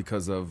underwater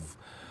because of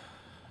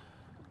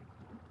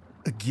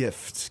a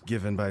gift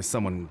given by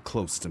someone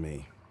close to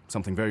me.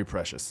 Something very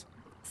precious.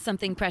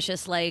 Something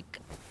precious like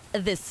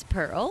this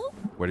pearl?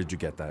 Where did you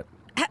get that?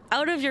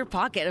 Out of your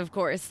pocket, of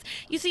course.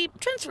 You see,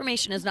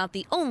 transformation is not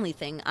the only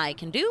thing I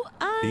can do.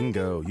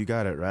 Bingo, you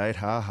got it right.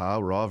 Ha ha,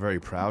 we're all very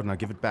proud, and I'll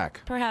give it back.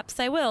 Perhaps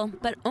I will,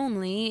 but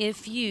only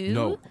if you...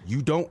 No,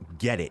 you don't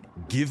get it.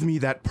 Give me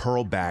that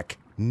pearl back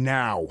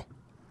now.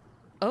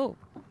 Oh.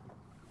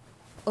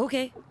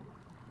 Okay.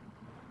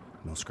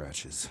 No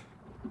scratches.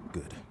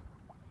 Good.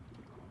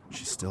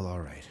 She's still all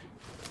right.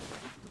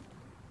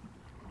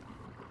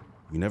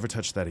 You never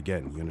touch that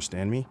again, you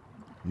understand me?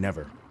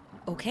 Never.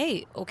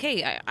 Okay,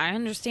 I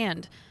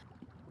understand.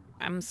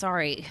 I'm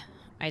sorry.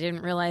 I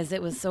didn't realize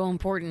it was so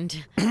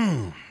important.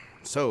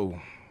 So,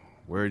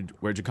 where'd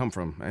you come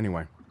from,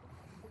 anyway?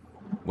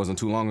 Wasn't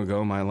too long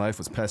ago my life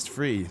was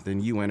pest-free. Then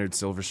you entered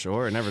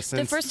Silvershore, and ever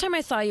since... The first time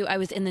I saw you, I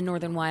was in the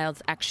Northern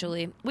Wilds,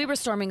 actually. We were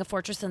storming a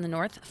fortress in the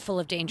north, full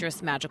of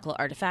dangerous magical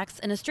artifacts,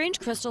 and a strange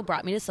crystal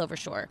brought me to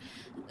Silvershore.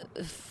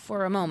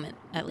 For a moment,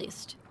 at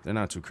least. They're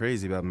not too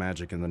crazy about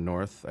magic in the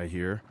north, I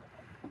hear.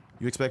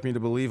 You expect me to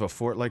believe a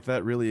fort like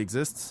that really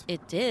exists?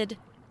 It did.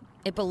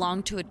 It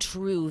belonged to a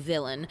true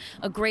villain,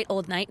 a great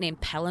old knight named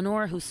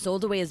Pellinor who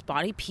sold away his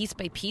body piece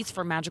by piece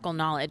for magical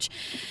knowledge.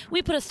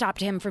 We put a stop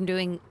to him from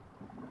doing...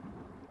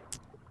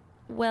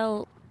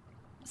 well,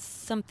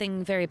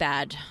 something very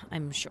bad,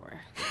 I'm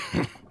sure.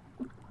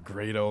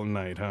 Great old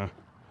knight, huh?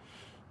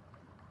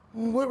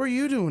 What were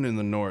you doing in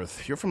the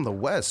north? You're from the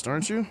west,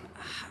 aren't you?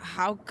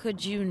 How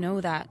could you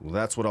know that? Well,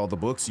 that's what all the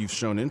books you've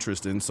shown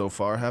interest in so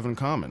far have in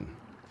common.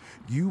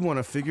 You want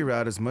to figure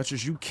out as much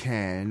as you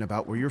can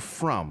about where you're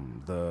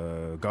from.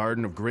 The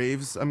Garden of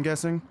Graves, I'm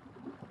guessing?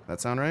 That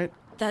sound right?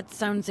 That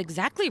sounds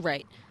exactly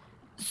right.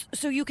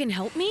 So you can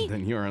help me?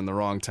 Then you're in the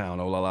wrong town,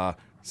 oh la la.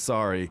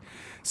 Sorry.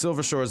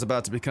 Silvershore is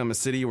about to become a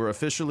city where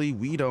officially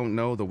we don't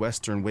know the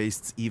Western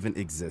Wastes even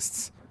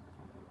exists.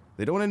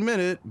 They don't admit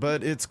it,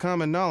 but it's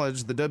common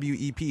knowledge the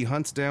WEP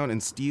hunts down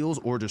and steals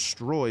or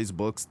destroys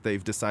books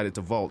they've decided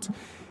to vault.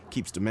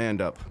 Keeps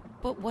demand up.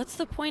 But what's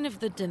the point of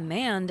the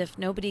demand if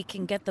nobody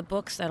can get the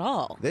books at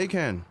all? They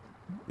can.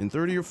 In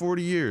 30 or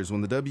 40 years,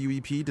 when the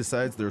WEP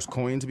decides there's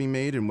coin to be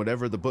made in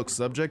whatever the book's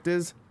subject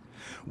is,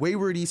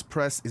 Wayward East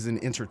Press is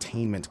an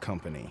entertainment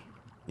company.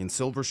 In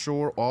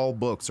Silvershore, all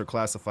books are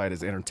classified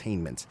as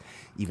entertainment,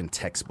 even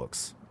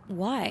textbooks.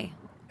 Why?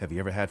 Have you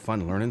ever had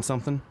fun learning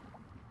something?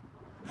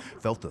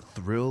 Felt the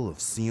thrill of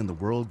seeing the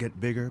world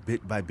get bigger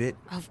bit by bit?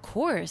 Of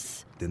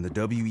course. Then the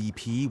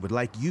WEP would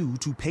like you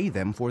to pay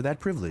them for that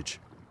privilege.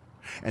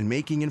 And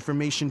making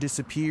information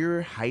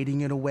disappear,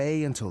 hiding it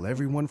away until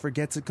everyone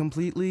forgets it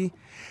completely,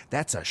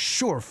 that's a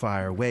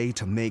surefire way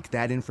to make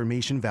that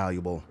information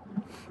valuable.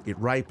 It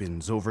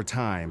ripens over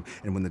time,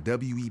 and when the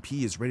WEP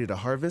is ready to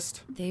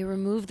harvest... They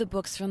remove the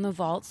books from the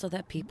vault so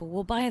that people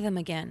will buy them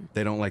again.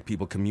 They don't like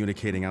people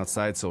communicating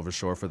outside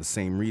Silvershore for the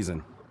same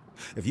reason.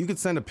 If you could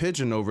send a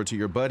pigeon over to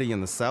your buddy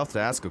in the south to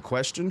ask a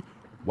question,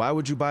 why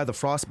would you buy the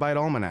Frostbite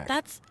Almanac?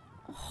 That's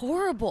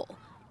horrible.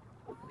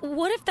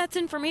 What if that's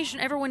information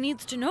everyone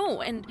needs to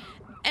know? And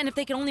if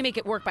they can only make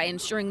it work by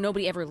ensuring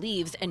nobody ever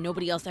leaves and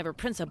nobody else ever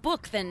prints a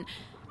book, then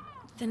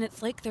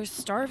it's like they're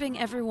starving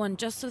everyone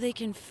just so they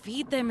can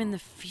feed them in the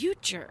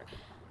future.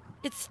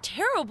 It's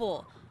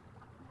terrible.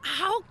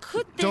 How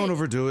could they... Don't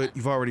overdo it.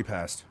 You've already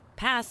passed.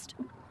 Passed?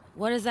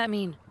 What does that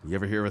mean? You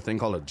ever hear of a thing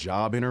called a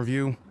job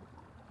interview?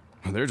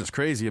 They're just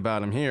crazy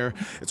about them here.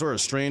 It's where a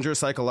stranger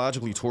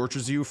psychologically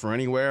tortures you for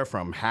anywhere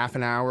from half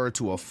an hour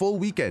to a full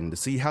weekend to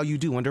see how you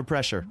do under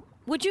pressure.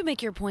 Would you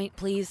make your point,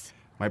 please?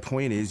 My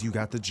point is you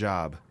got the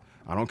job.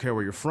 I don't care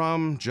where you're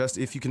from, just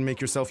if you can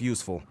make yourself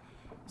useful.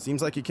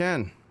 Seems like you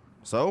can.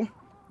 So?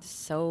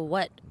 So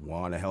what?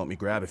 Want to help me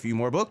grab a few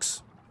more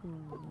books?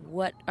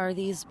 What are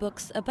these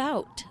books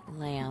about,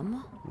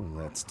 Lamb?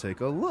 Let's take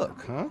a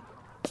look, huh?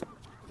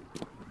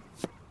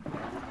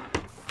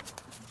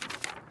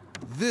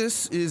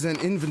 This is an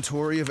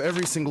inventory of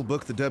every single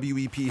book the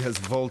WEP has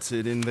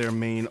vaulted in their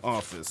main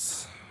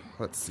office.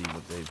 Let's see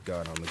what they've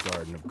got on the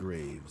Garden of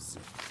Graves.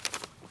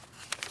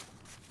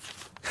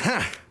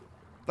 Ha!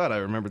 Thought I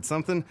remembered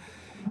something.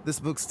 This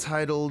book's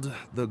titled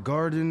The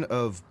Garden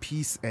of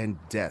Peace and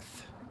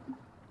Death.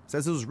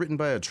 Says it was written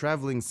by a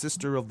traveling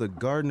sister of the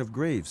Garden of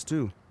Graves,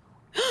 too.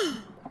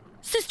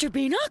 Sister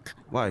Beanock?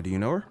 Why, do you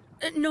know her?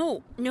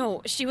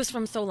 No, she was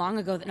from so long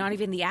ago that not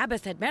even the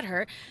abbess had met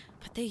her.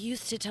 But they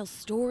used to tell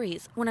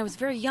stories when I was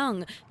very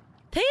young.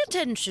 Pay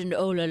attention,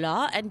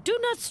 Olala, and do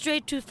not stray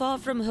too far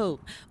from home,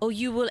 or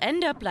you will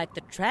end up like the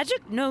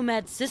tragic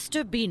nomad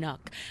Sister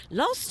Beanock,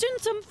 lost in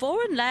some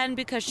foreign land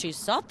because she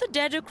sought the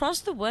dead across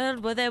the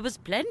world where there was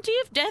plenty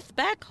of death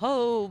back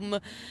home.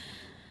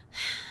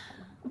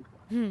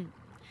 I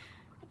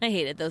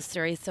hated those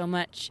stories so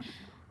much,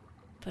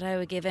 but I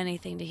would give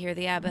anything to hear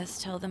the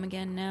abbess tell them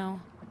again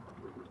now.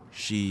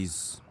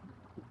 She's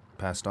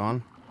passed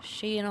on?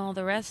 She and all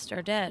the rest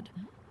are dead.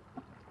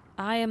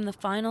 I am the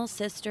final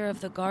sister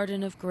of the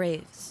Garden of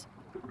Graves.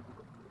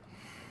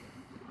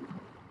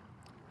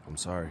 I'm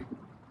sorry.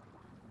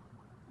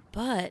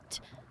 But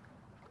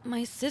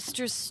my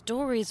sister's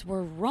stories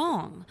were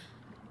wrong.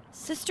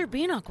 Sister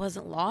Beanock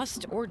wasn't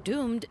lost or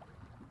doomed.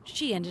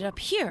 She ended up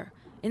here,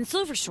 in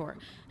Silvershore,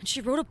 and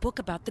she wrote a book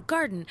about the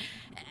garden.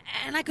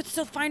 And I could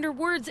still find her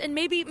words, and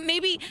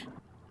maybe...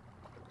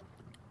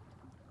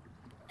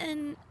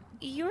 And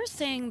you're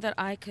saying that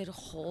I could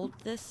hold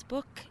this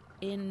book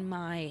in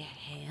my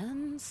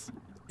hands?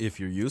 If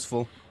you're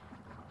useful.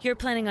 You're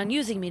planning on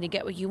using me to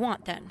get what you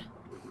want, then?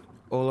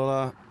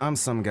 Olala, I'm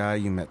some guy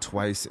you met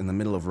twice in the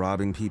middle of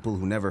robbing people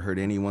who never hurt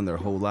anyone their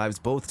whole lives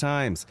both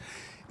times.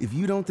 If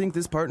you don't think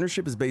this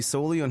partnership is based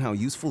solely on how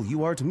useful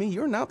you are to me,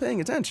 you're not paying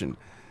attention.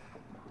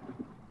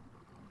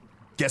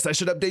 Guess I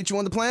should update you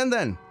on the plan,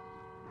 then.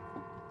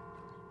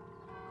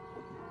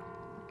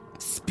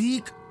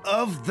 Speak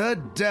of the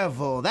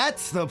devil.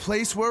 That's the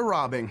place we're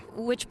robbing.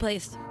 Which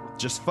place?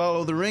 Just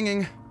follow the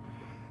ringing.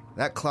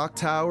 That clock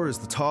tower is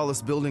the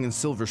tallest building in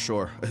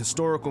Silvershore, a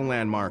historical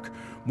landmark,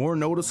 more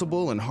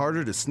noticeable and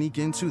harder to sneak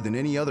into than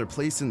any other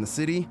place in the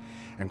city,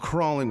 and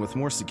crawling with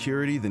more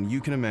security than you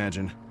can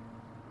imagine.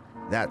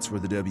 That's where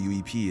the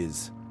WEP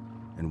is,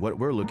 and what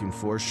we're looking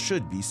for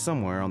should be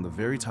somewhere on the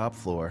very top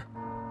floor.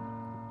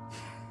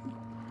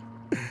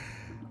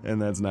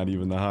 And that's not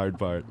even the hard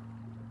part.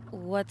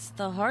 What's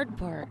the hard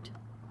part?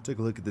 Take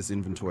a look at this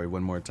inventory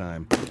one more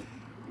time.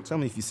 Tell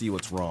me if you see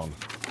what's wrong.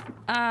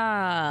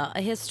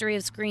 A History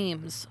of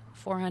Screams,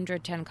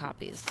 410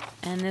 copies.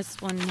 And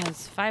this one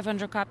has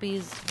 500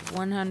 copies,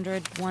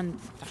 100,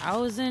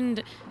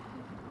 1,000.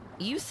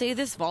 You say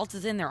this vault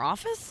is in their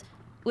office?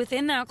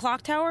 Within that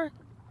clock tower?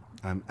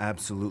 I'm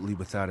absolutely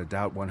without a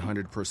doubt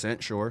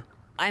 100% sure.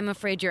 I'm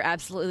afraid you're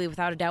absolutely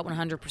without a doubt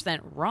 100%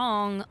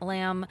 wrong,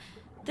 Lamb.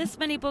 This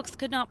many books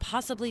could not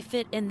possibly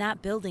fit in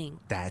that building.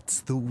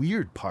 That's the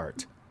weird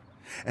part.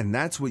 And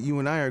that's what you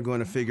and I are going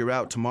to figure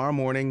out tomorrow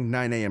morning,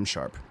 9 a.m.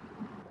 sharp.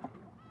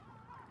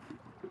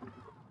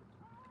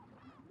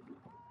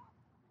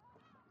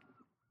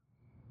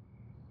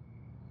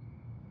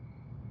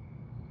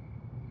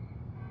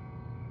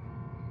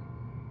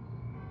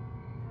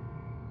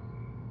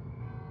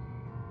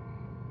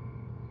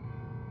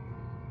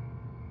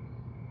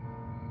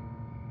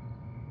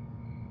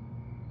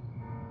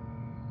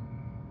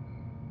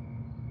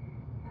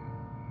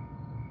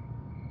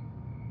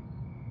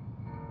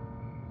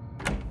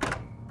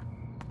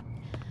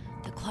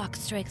 The clock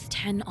strikes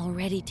 10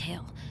 already,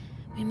 Tail.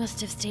 We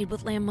must have stayed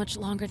with Lamb much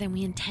longer than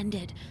we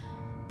intended.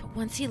 But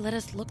once he let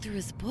us look through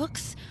his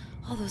books,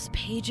 all those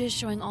pages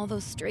showing all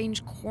those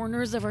strange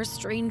corners of our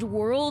strange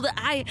world,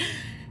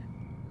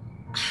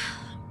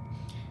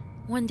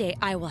 One day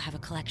I will have a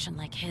collection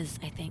like his,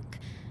 I think.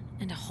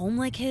 And a home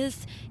like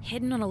his,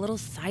 hidden on a little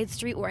side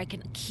street where I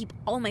can keep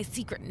all my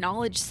secret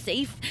knowledge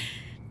safe.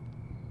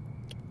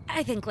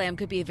 I think Lamb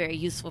could be a very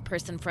useful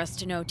person for us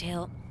to know,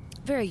 Tail.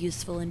 Very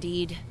useful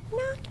indeed.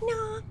 Knock,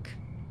 knock.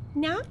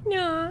 Knock,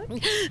 knock.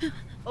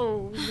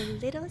 Oh, the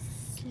little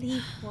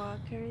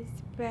sleepwalker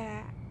is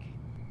back.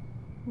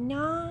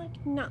 Knock,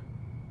 knock.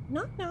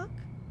 Knock, knock.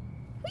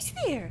 Who's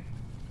there?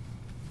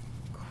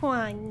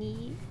 Kuan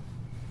Yi.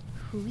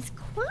 Who's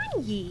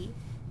Kuan Yi?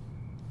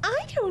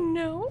 I don't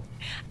know.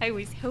 I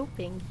was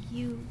hoping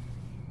you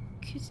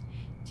could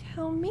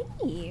tell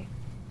me.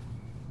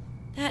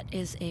 That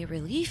is a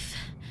relief.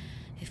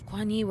 If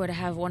Kuan Yi were to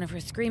have one of her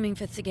screaming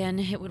fits again,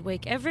 it would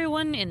wake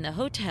everyone in the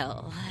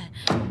hotel.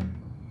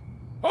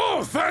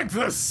 Oh, thank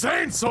the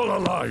saints,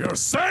 Olala, you're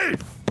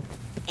safe!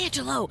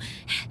 Angelo,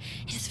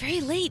 it is very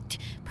late.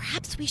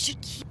 Perhaps we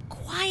should keep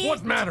quiet.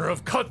 What manner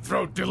of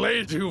cutthroat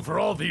delayed you for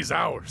all these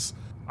hours?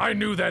 I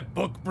knew that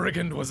book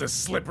brigand was a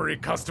slippery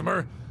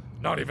customer.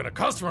 Not even a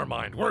customer,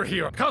 mind. Were he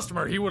a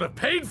customer, he would have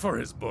paid for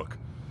his book.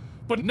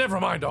 But never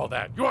mind all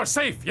that. You are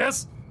safe,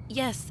 yes?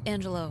 Yes,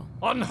 Angelo.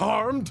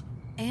 Unharmed?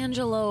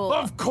 Angelo.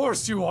 Of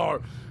course you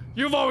are.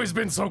 You've always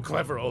been so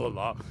clever,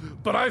 Olala.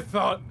 But I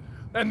thought,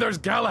 and there's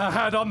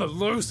Galahad on the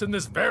loose in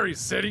this very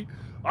city.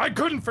 I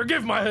couldn't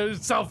forgive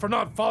myself for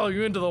not following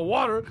you into the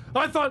water.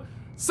 I thought,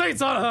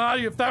 saints on high,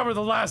 if that were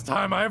the last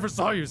time I ever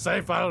saw you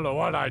safe, I don't know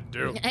what I'd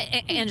do.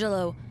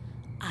 Angelo,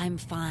 I'm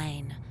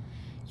fine.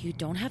 You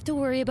don't have to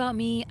worry about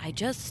me. I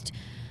just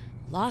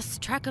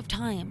lost track of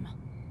time.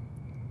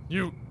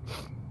 You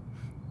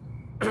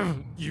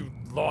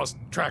lost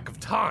track of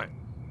time.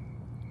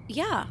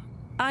 Yeah,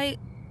 I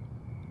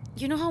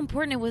You know how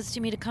important it was to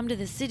me to come to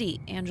the city,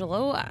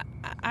 Angelo.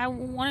 I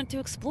wanted to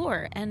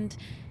explore, and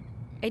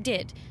I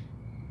did.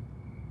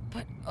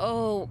 But,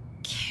 oh,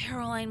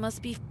 Caroline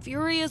must be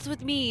furious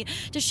with me.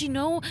 Does she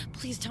know?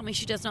 Please tell me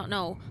she does not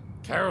know.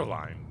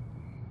 Caroline?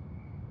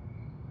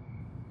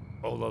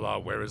 Oh la la,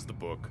 where is the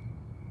book?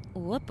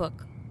 What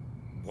book?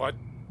 What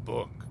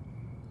book?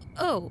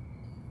 Oh,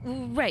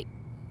 right.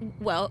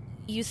 Well,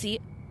 you see,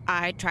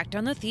 I tracked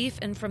down the thief,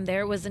 and from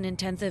there was an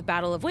intensive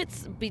battle of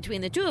wits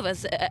between the two of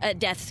us, a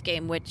death's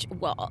game, which,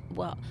 well...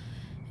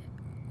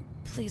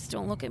 Please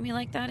don't look at me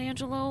like that,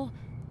 Angelo.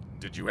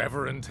 Did you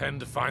ever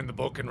intend to find the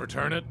book and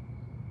return it?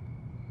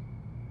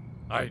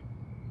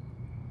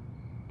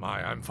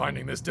 I'm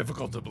finding this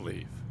difficult to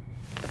believe.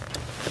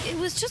 It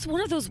was just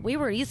one of those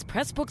Wayward East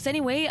Press books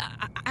anyway.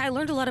 I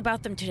learned a lot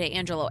about them today,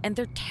 Angelo, and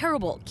they're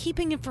terrible,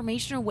 keeping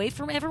information away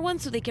from everyone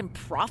so they can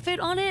profit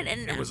on it,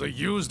 and... It was a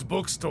used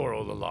bookstore,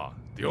 Olala.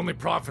 The only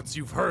profits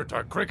you've hurt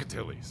are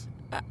Cricketillies.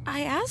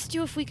 I asked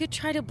you if we could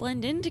try to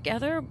blend in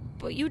together,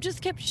 but you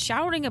just kept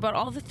shouting about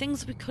all the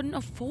things we couldn't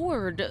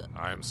afford.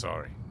 I'm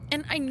sorry.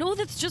 And I know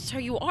that's just how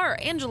you are,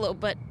 Angelo,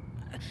 but...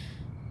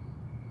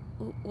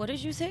 What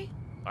did you say?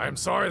 I am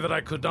sorry that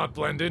I could not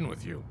blend in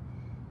with you.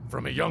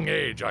 From a young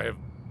age, I have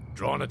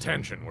drawn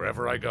attention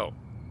wherever I go.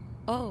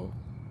 Oh.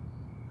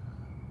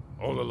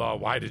 Olala,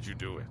 why did you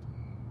do it?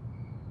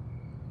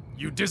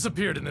 You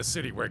disappeared in the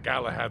city where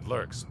Galahad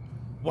lurks.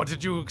 What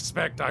did you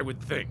expect I would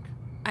think?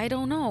 I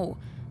don't know.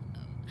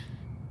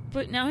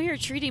 But now you're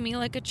treating me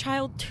like a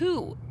child,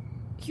 too.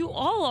 You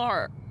all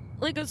are.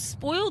 Like a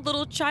spoiled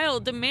little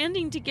child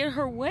demanding to get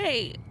her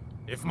way.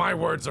 If my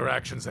words or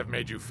actions have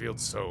made you feel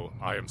so,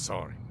 I am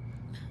sorry.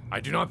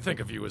 I do not think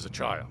of you as a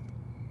child.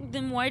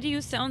 Then why do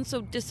you sound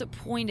so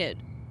disappointed?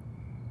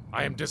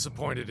 I am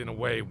disappointed in a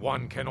way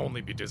one can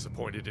only be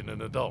disappointed in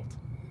an adult.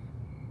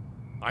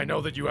 I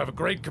know that you have a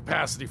great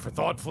capacity for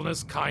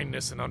thoughtfulness,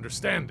 kindness, and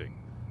understanding.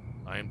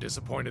 I am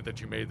disappointed that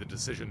you made the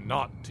decision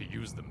not to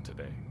use them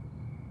today.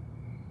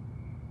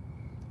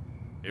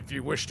 If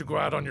you wish to go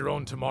out on your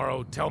own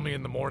tomorrow, tell me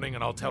in the morning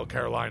and I'll tell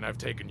Caroline I've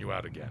taken you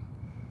out again.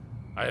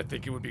 I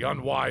think it would be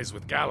unwise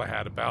with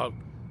Galahad about,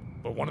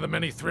 but one of the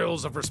many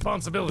thrills of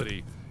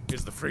responsibility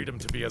is the freedom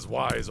to be as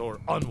wise or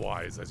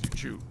unwise as you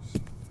choose.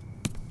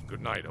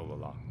 Good night,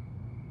 Olala.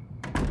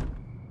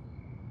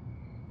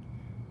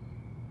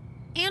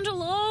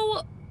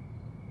 Angelo!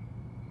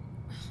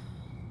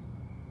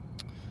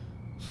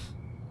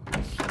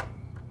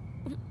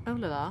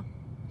 Olala.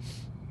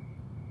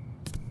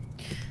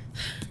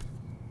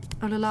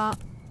 Olala,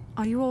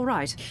 are you all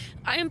right?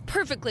 I am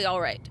perfectly all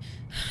right.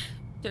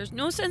 There's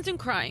no sense in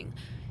crying.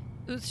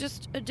 It was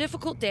just a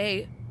difficult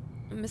day,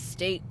 a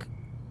mistake.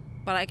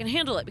 But I can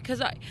handle it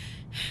because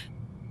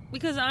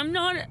I'm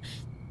not...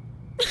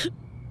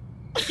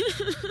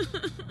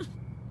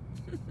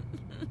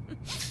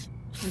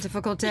 A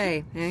difficult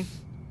day, eh?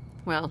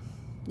 Well,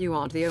 you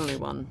aren't the only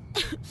one.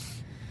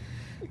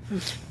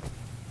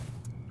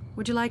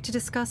 Would you like to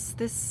discuss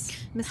this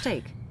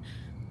mistake?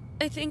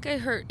 I think I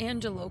hurt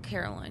Angelo,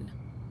 Caroline.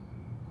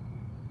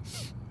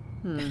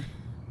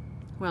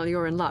 Well,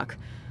 you're in luck.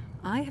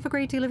 I have a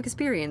great deal of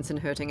experience in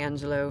hurting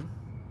Angelo.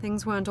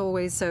 Things weren't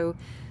always so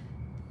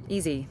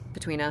easy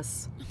between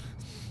us.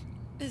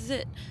 Is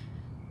it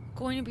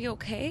going to be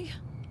okay?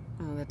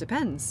 Well, that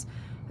depends.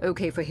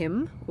 Okay for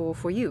him or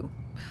for you?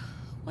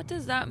 What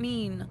does that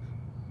mean?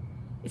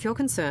 If you're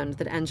concerned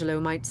that Angelo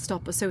might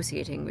stop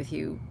associating with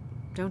you,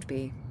 don't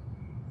be.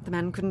 The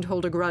man couldn't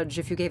hold a grudge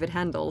if you gave it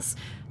handles.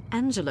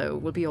 Angelo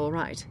will be all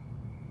right.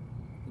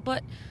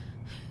 But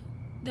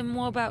then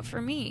what about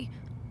for me?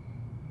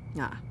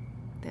 Ah,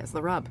 there's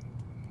the rub.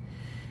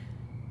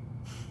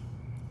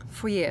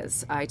 For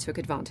years, I took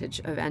advantage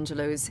of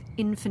Angelo's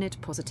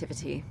infinite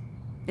positivity.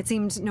 It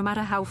seemed no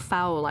matter how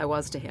foul I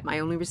was to him, I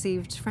only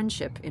received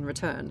friendship in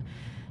return.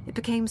 It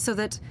became so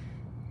that,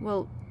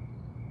 well,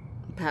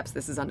 perhaps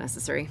this is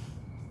unnecessary.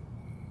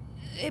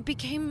 It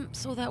became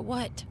so that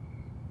what?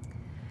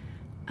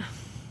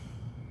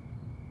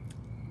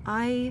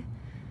 I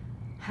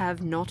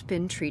have not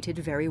been treated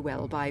very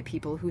well by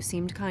people who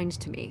seemed kind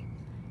to me.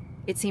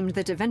 It seemed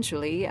that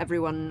eventually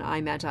everyone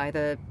I met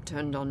either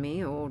turned on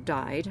me or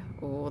died,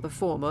 or the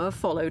former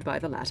followed by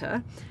the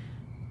latter.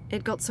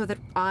 It got so that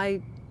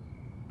I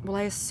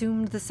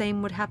assumed the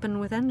same would happen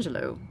with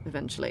Angelo,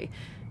 eventually.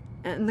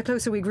 And the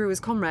closer we grew as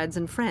comrades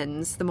and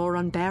friends, the more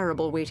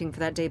unbearable waiting for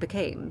that day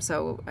became,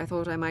 so I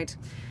thought I might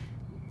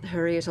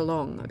hurry it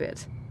along a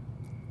bit.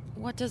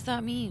 What does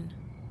that mean?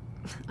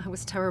 I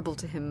was terrible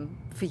to him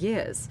for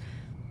years.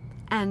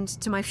 And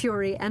to my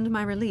fury and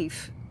my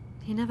relief,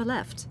 he never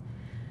left.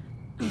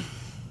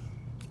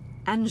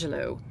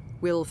 Angelo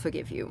will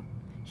forgive you.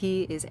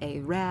 He is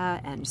a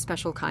rare and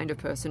special kind of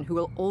person who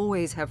will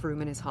always have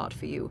room in his heart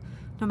for you,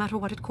 no matter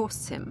what it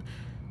costs him.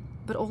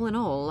 But all in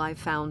all, I've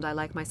found I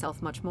like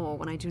myself much more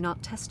when I do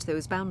not test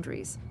those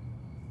boundaries.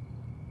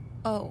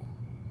 Oh.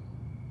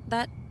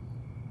 That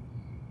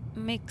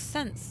makes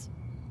sense,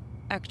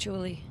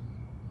 actually.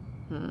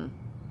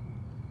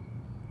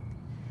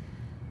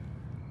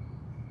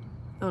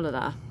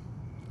 Olala,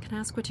 can Can I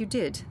ask what you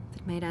did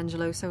that made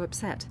Angelo so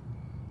upset?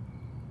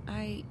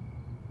 I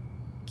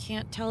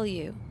can't tell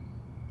you.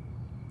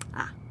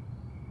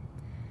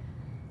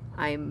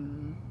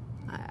 I'm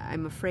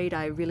afraid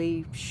I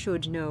really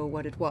should know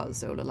what it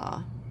was,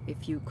 Olala,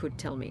 if you could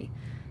tell me.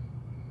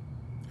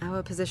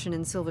 Our position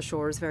in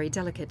Silvershore is very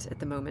delicate at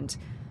the moment.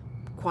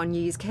 Kuan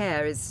Yi's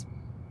care is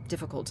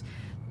difficult.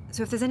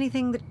 So if there's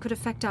anything that could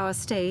affect our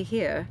stay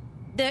here...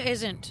 There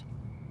isn't.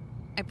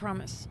 I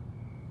promise.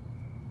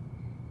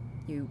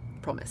 You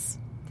promise.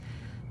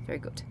 Very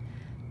good.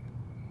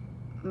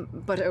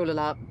 But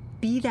Olala,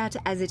 be that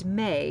as it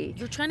may...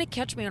 You're trying to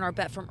catch me on our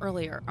bet from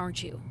earlier,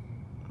 aren't you?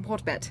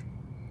 What bet?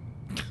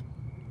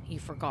 You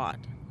forgot.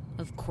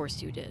 Of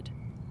course you did.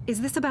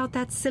 Is this about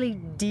that silly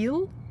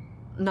deal?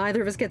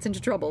 Neither of us gets into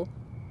trouble.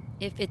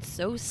 If it's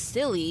so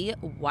silly,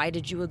 why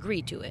did you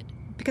agree to it?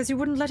 Because you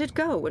wouldn't let it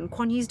go when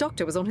Kuan Yi's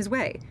doctor was on his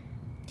way.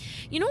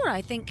 You know what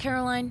I think,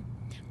 Caroline?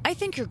 I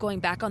think you're going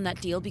back on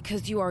that deal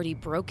because you already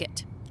broke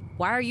it.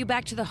 Why are you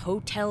back to the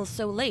hotel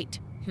so late?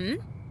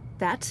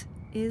 That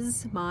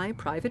is my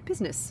private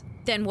business.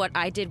 Then what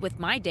I did with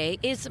my day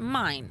is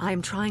mine.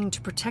 I'm trying to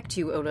protect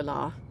you,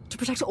 Olala. To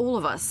protect all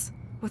of us.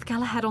 With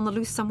Galahad on the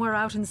loose somewhere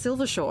out in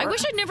Silvershore. I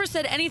wish I'd never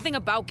said anything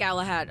about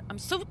Galahad. I'm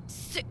so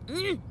sick.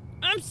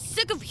 I'm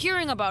sick of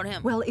hearing about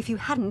him. Well, if you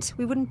hadn't,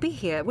 we wouldn't be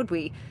here, would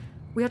we?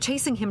 We are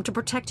chasing him to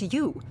protect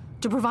you.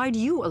 To provide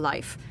you a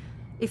life.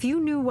 If you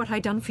knew what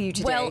I'd done for you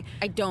today... Well,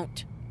 I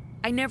don't.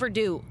 I never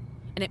do.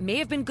 And it may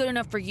have been good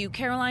enough for you,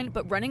 Caroline,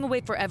 but running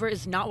away forever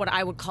is not what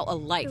I would call a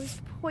life.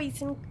 Those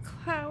poison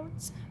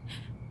clouds.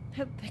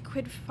 That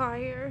liquid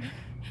fire.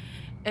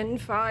 And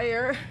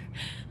fire.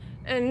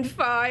 And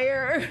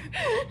fire.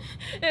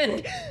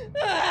 And...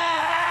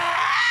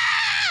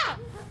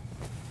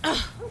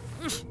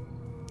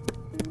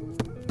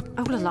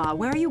 Olala,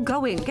 where are you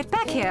going? Get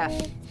back here!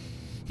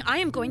 I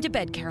am going to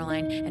bed,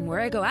 Caroline, and where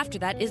I go after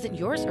that isn't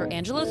yours or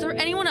Angelo's or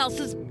anyone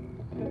else's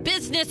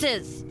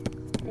businesses.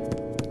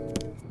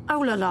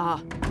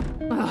 Olala!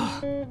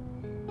 Ugh.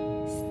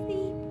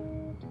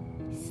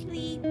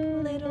 Sleep,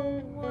 little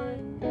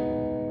one.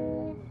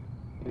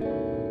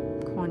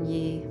 Kuan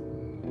Yi.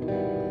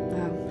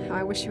 How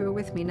I wish you were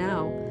with me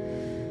now.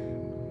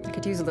 I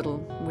could use a little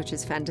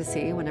witch's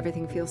fantasy when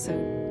everything feels so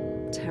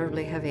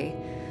terribly heavy.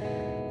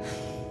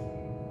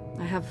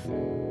 I have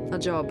a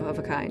job of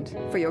a kind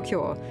for your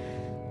cure.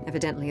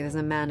 Evidently, there's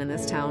a man in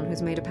this town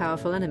who's made a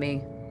powerful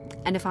enemy.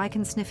 And if I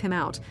can sniff him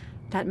out,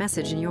 that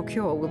message in your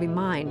cure will be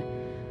mine.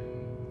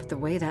 But the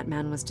way that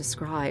man was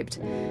described...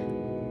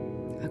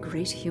 A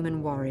great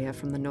human warrior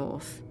from the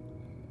north.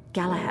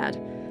 Galahad.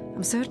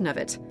 I'm certain of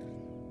it.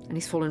 And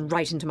he's fallen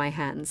right into my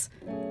hands.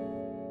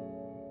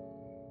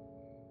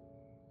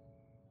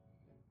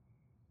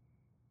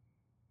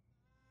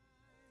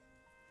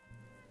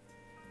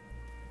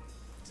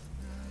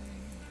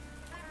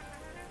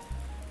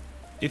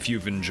 If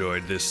you've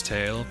enjoyed this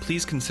tale,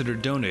 please consider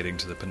donating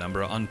to the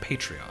Penumbra on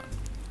Patreon.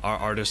 Our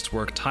artists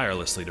work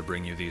tirelessly to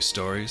bring you these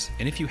stories,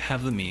 and if you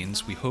have the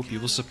means, we hope you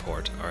will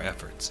support our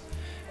efforts.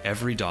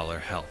 Every dollar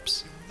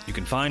helps. You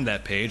can find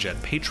that page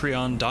at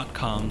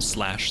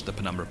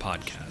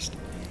patreon.com/thpenumbrapodcast.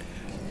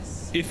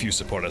 If you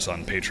support us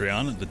on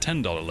Patreon at the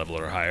 $10 level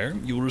or higher,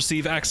 you will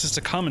receive access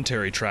to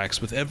commentary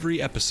tracks with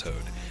every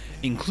episode,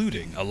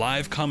 including a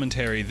live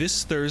commentary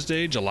this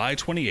Thursday, July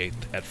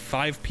 28th at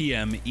 5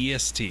 p.m.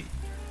 EST,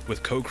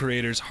 with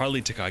co-creators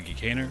Harley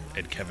Takagi-Kaner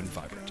and Kevin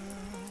Vibert.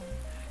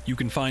 You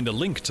can find a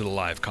link to the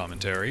live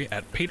commentary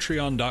at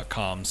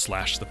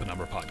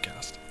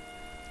patreon.com/thpenumbrapodcast.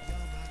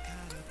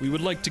 We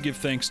would like to give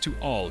thanks to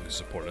all who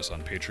support us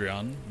on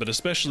Patreon, but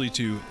especially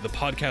to The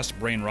Podcast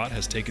Brainrot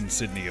Has Taken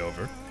Sydney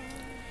Over,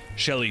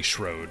 Shelley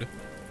Schroed,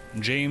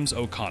 James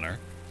O'Connor,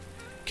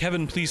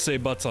 Kevin Please Say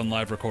Butts on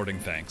Live Recording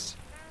Thanks,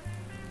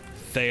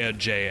 Thea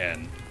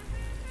J.N.,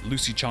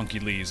 Lucy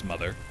Chonky Lee's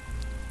mother,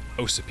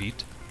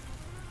 Osipete,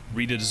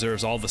 Rita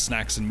Deserves All the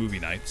Snacks and Movie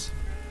Nights,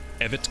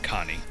 Evet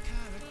Kani,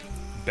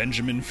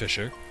 Benjamin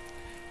Fisher,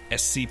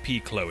 SCP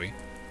Chloe,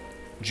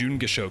 June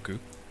Gishoku,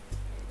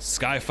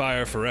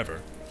 Skyfire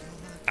Forever,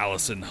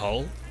 Allison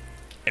Hull,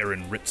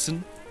 Erin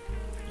Ritson,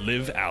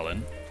 Liv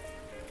Allen,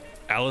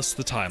 Alice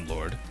the Time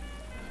Lord,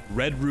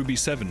 Red Ruby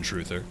 7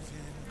 Truther,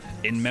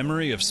 In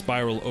Memory of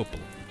Spiral Opal,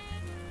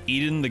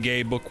 Eden the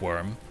Gay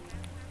Bookworm,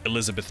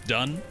 Elizabeth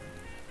Dunn,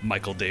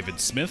 Michael David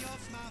Smith,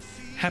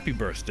 Happy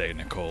Birthday,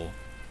 Nicole,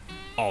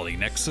 Ollie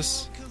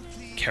Nexus,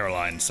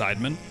 Caroline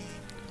Seidman,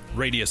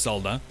 Radius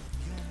Ulna,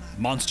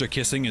 Monster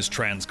Kissing is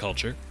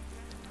Transculture,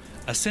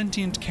 A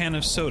Sentient Can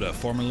of Soda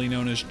formerly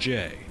known as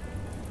J,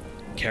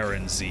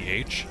 Karen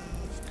ZH,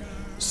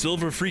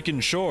 Silver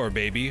Freakin' Shore,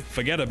 baby,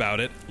 forget about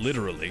it,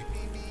 literally,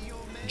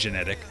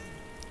 Genetic,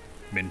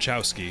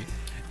 Minchowski,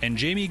 and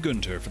Jamie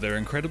Gunter for their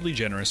incredibly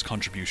generous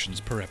contributions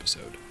per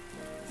episode.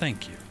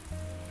 Thank you.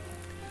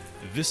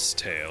 This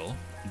tale,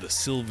 The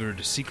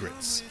Silvered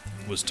Secrets,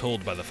 was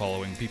told by the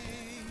following people: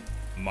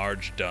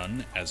 Marge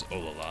Dunn as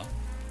Olala,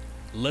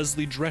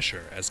 Leslie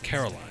Drescher as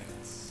Caroline,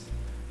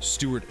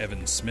 Stuart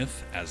Evan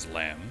Smith as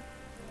Lamb,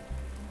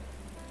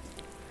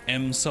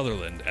 M.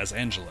 Sutherland as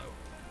Angelo,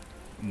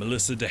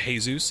 Melissa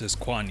DeJesus as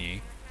Kuan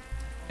Yi,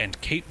 and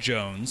Kate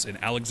Jones and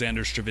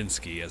Alexander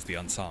Stravinsky as the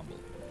ensemble.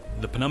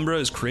 The Penumbra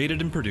is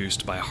created and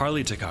produced by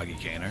Harley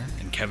Takagi-Gaynor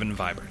and Kevin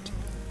Vibert.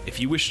 If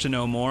you wish to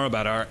know more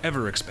about our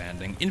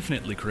ever-expanding,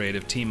 infinitely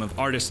creative team of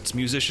artists,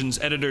 musicians,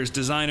 editors,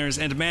 designers,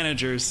 and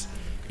managers,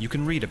 you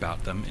can read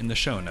about them in the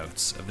show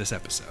notes of this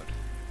episode.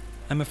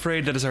 I'm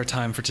afraid that is our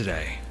time for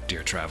today,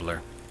 dear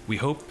traveler. We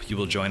hope you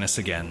will join us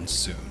again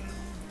soon.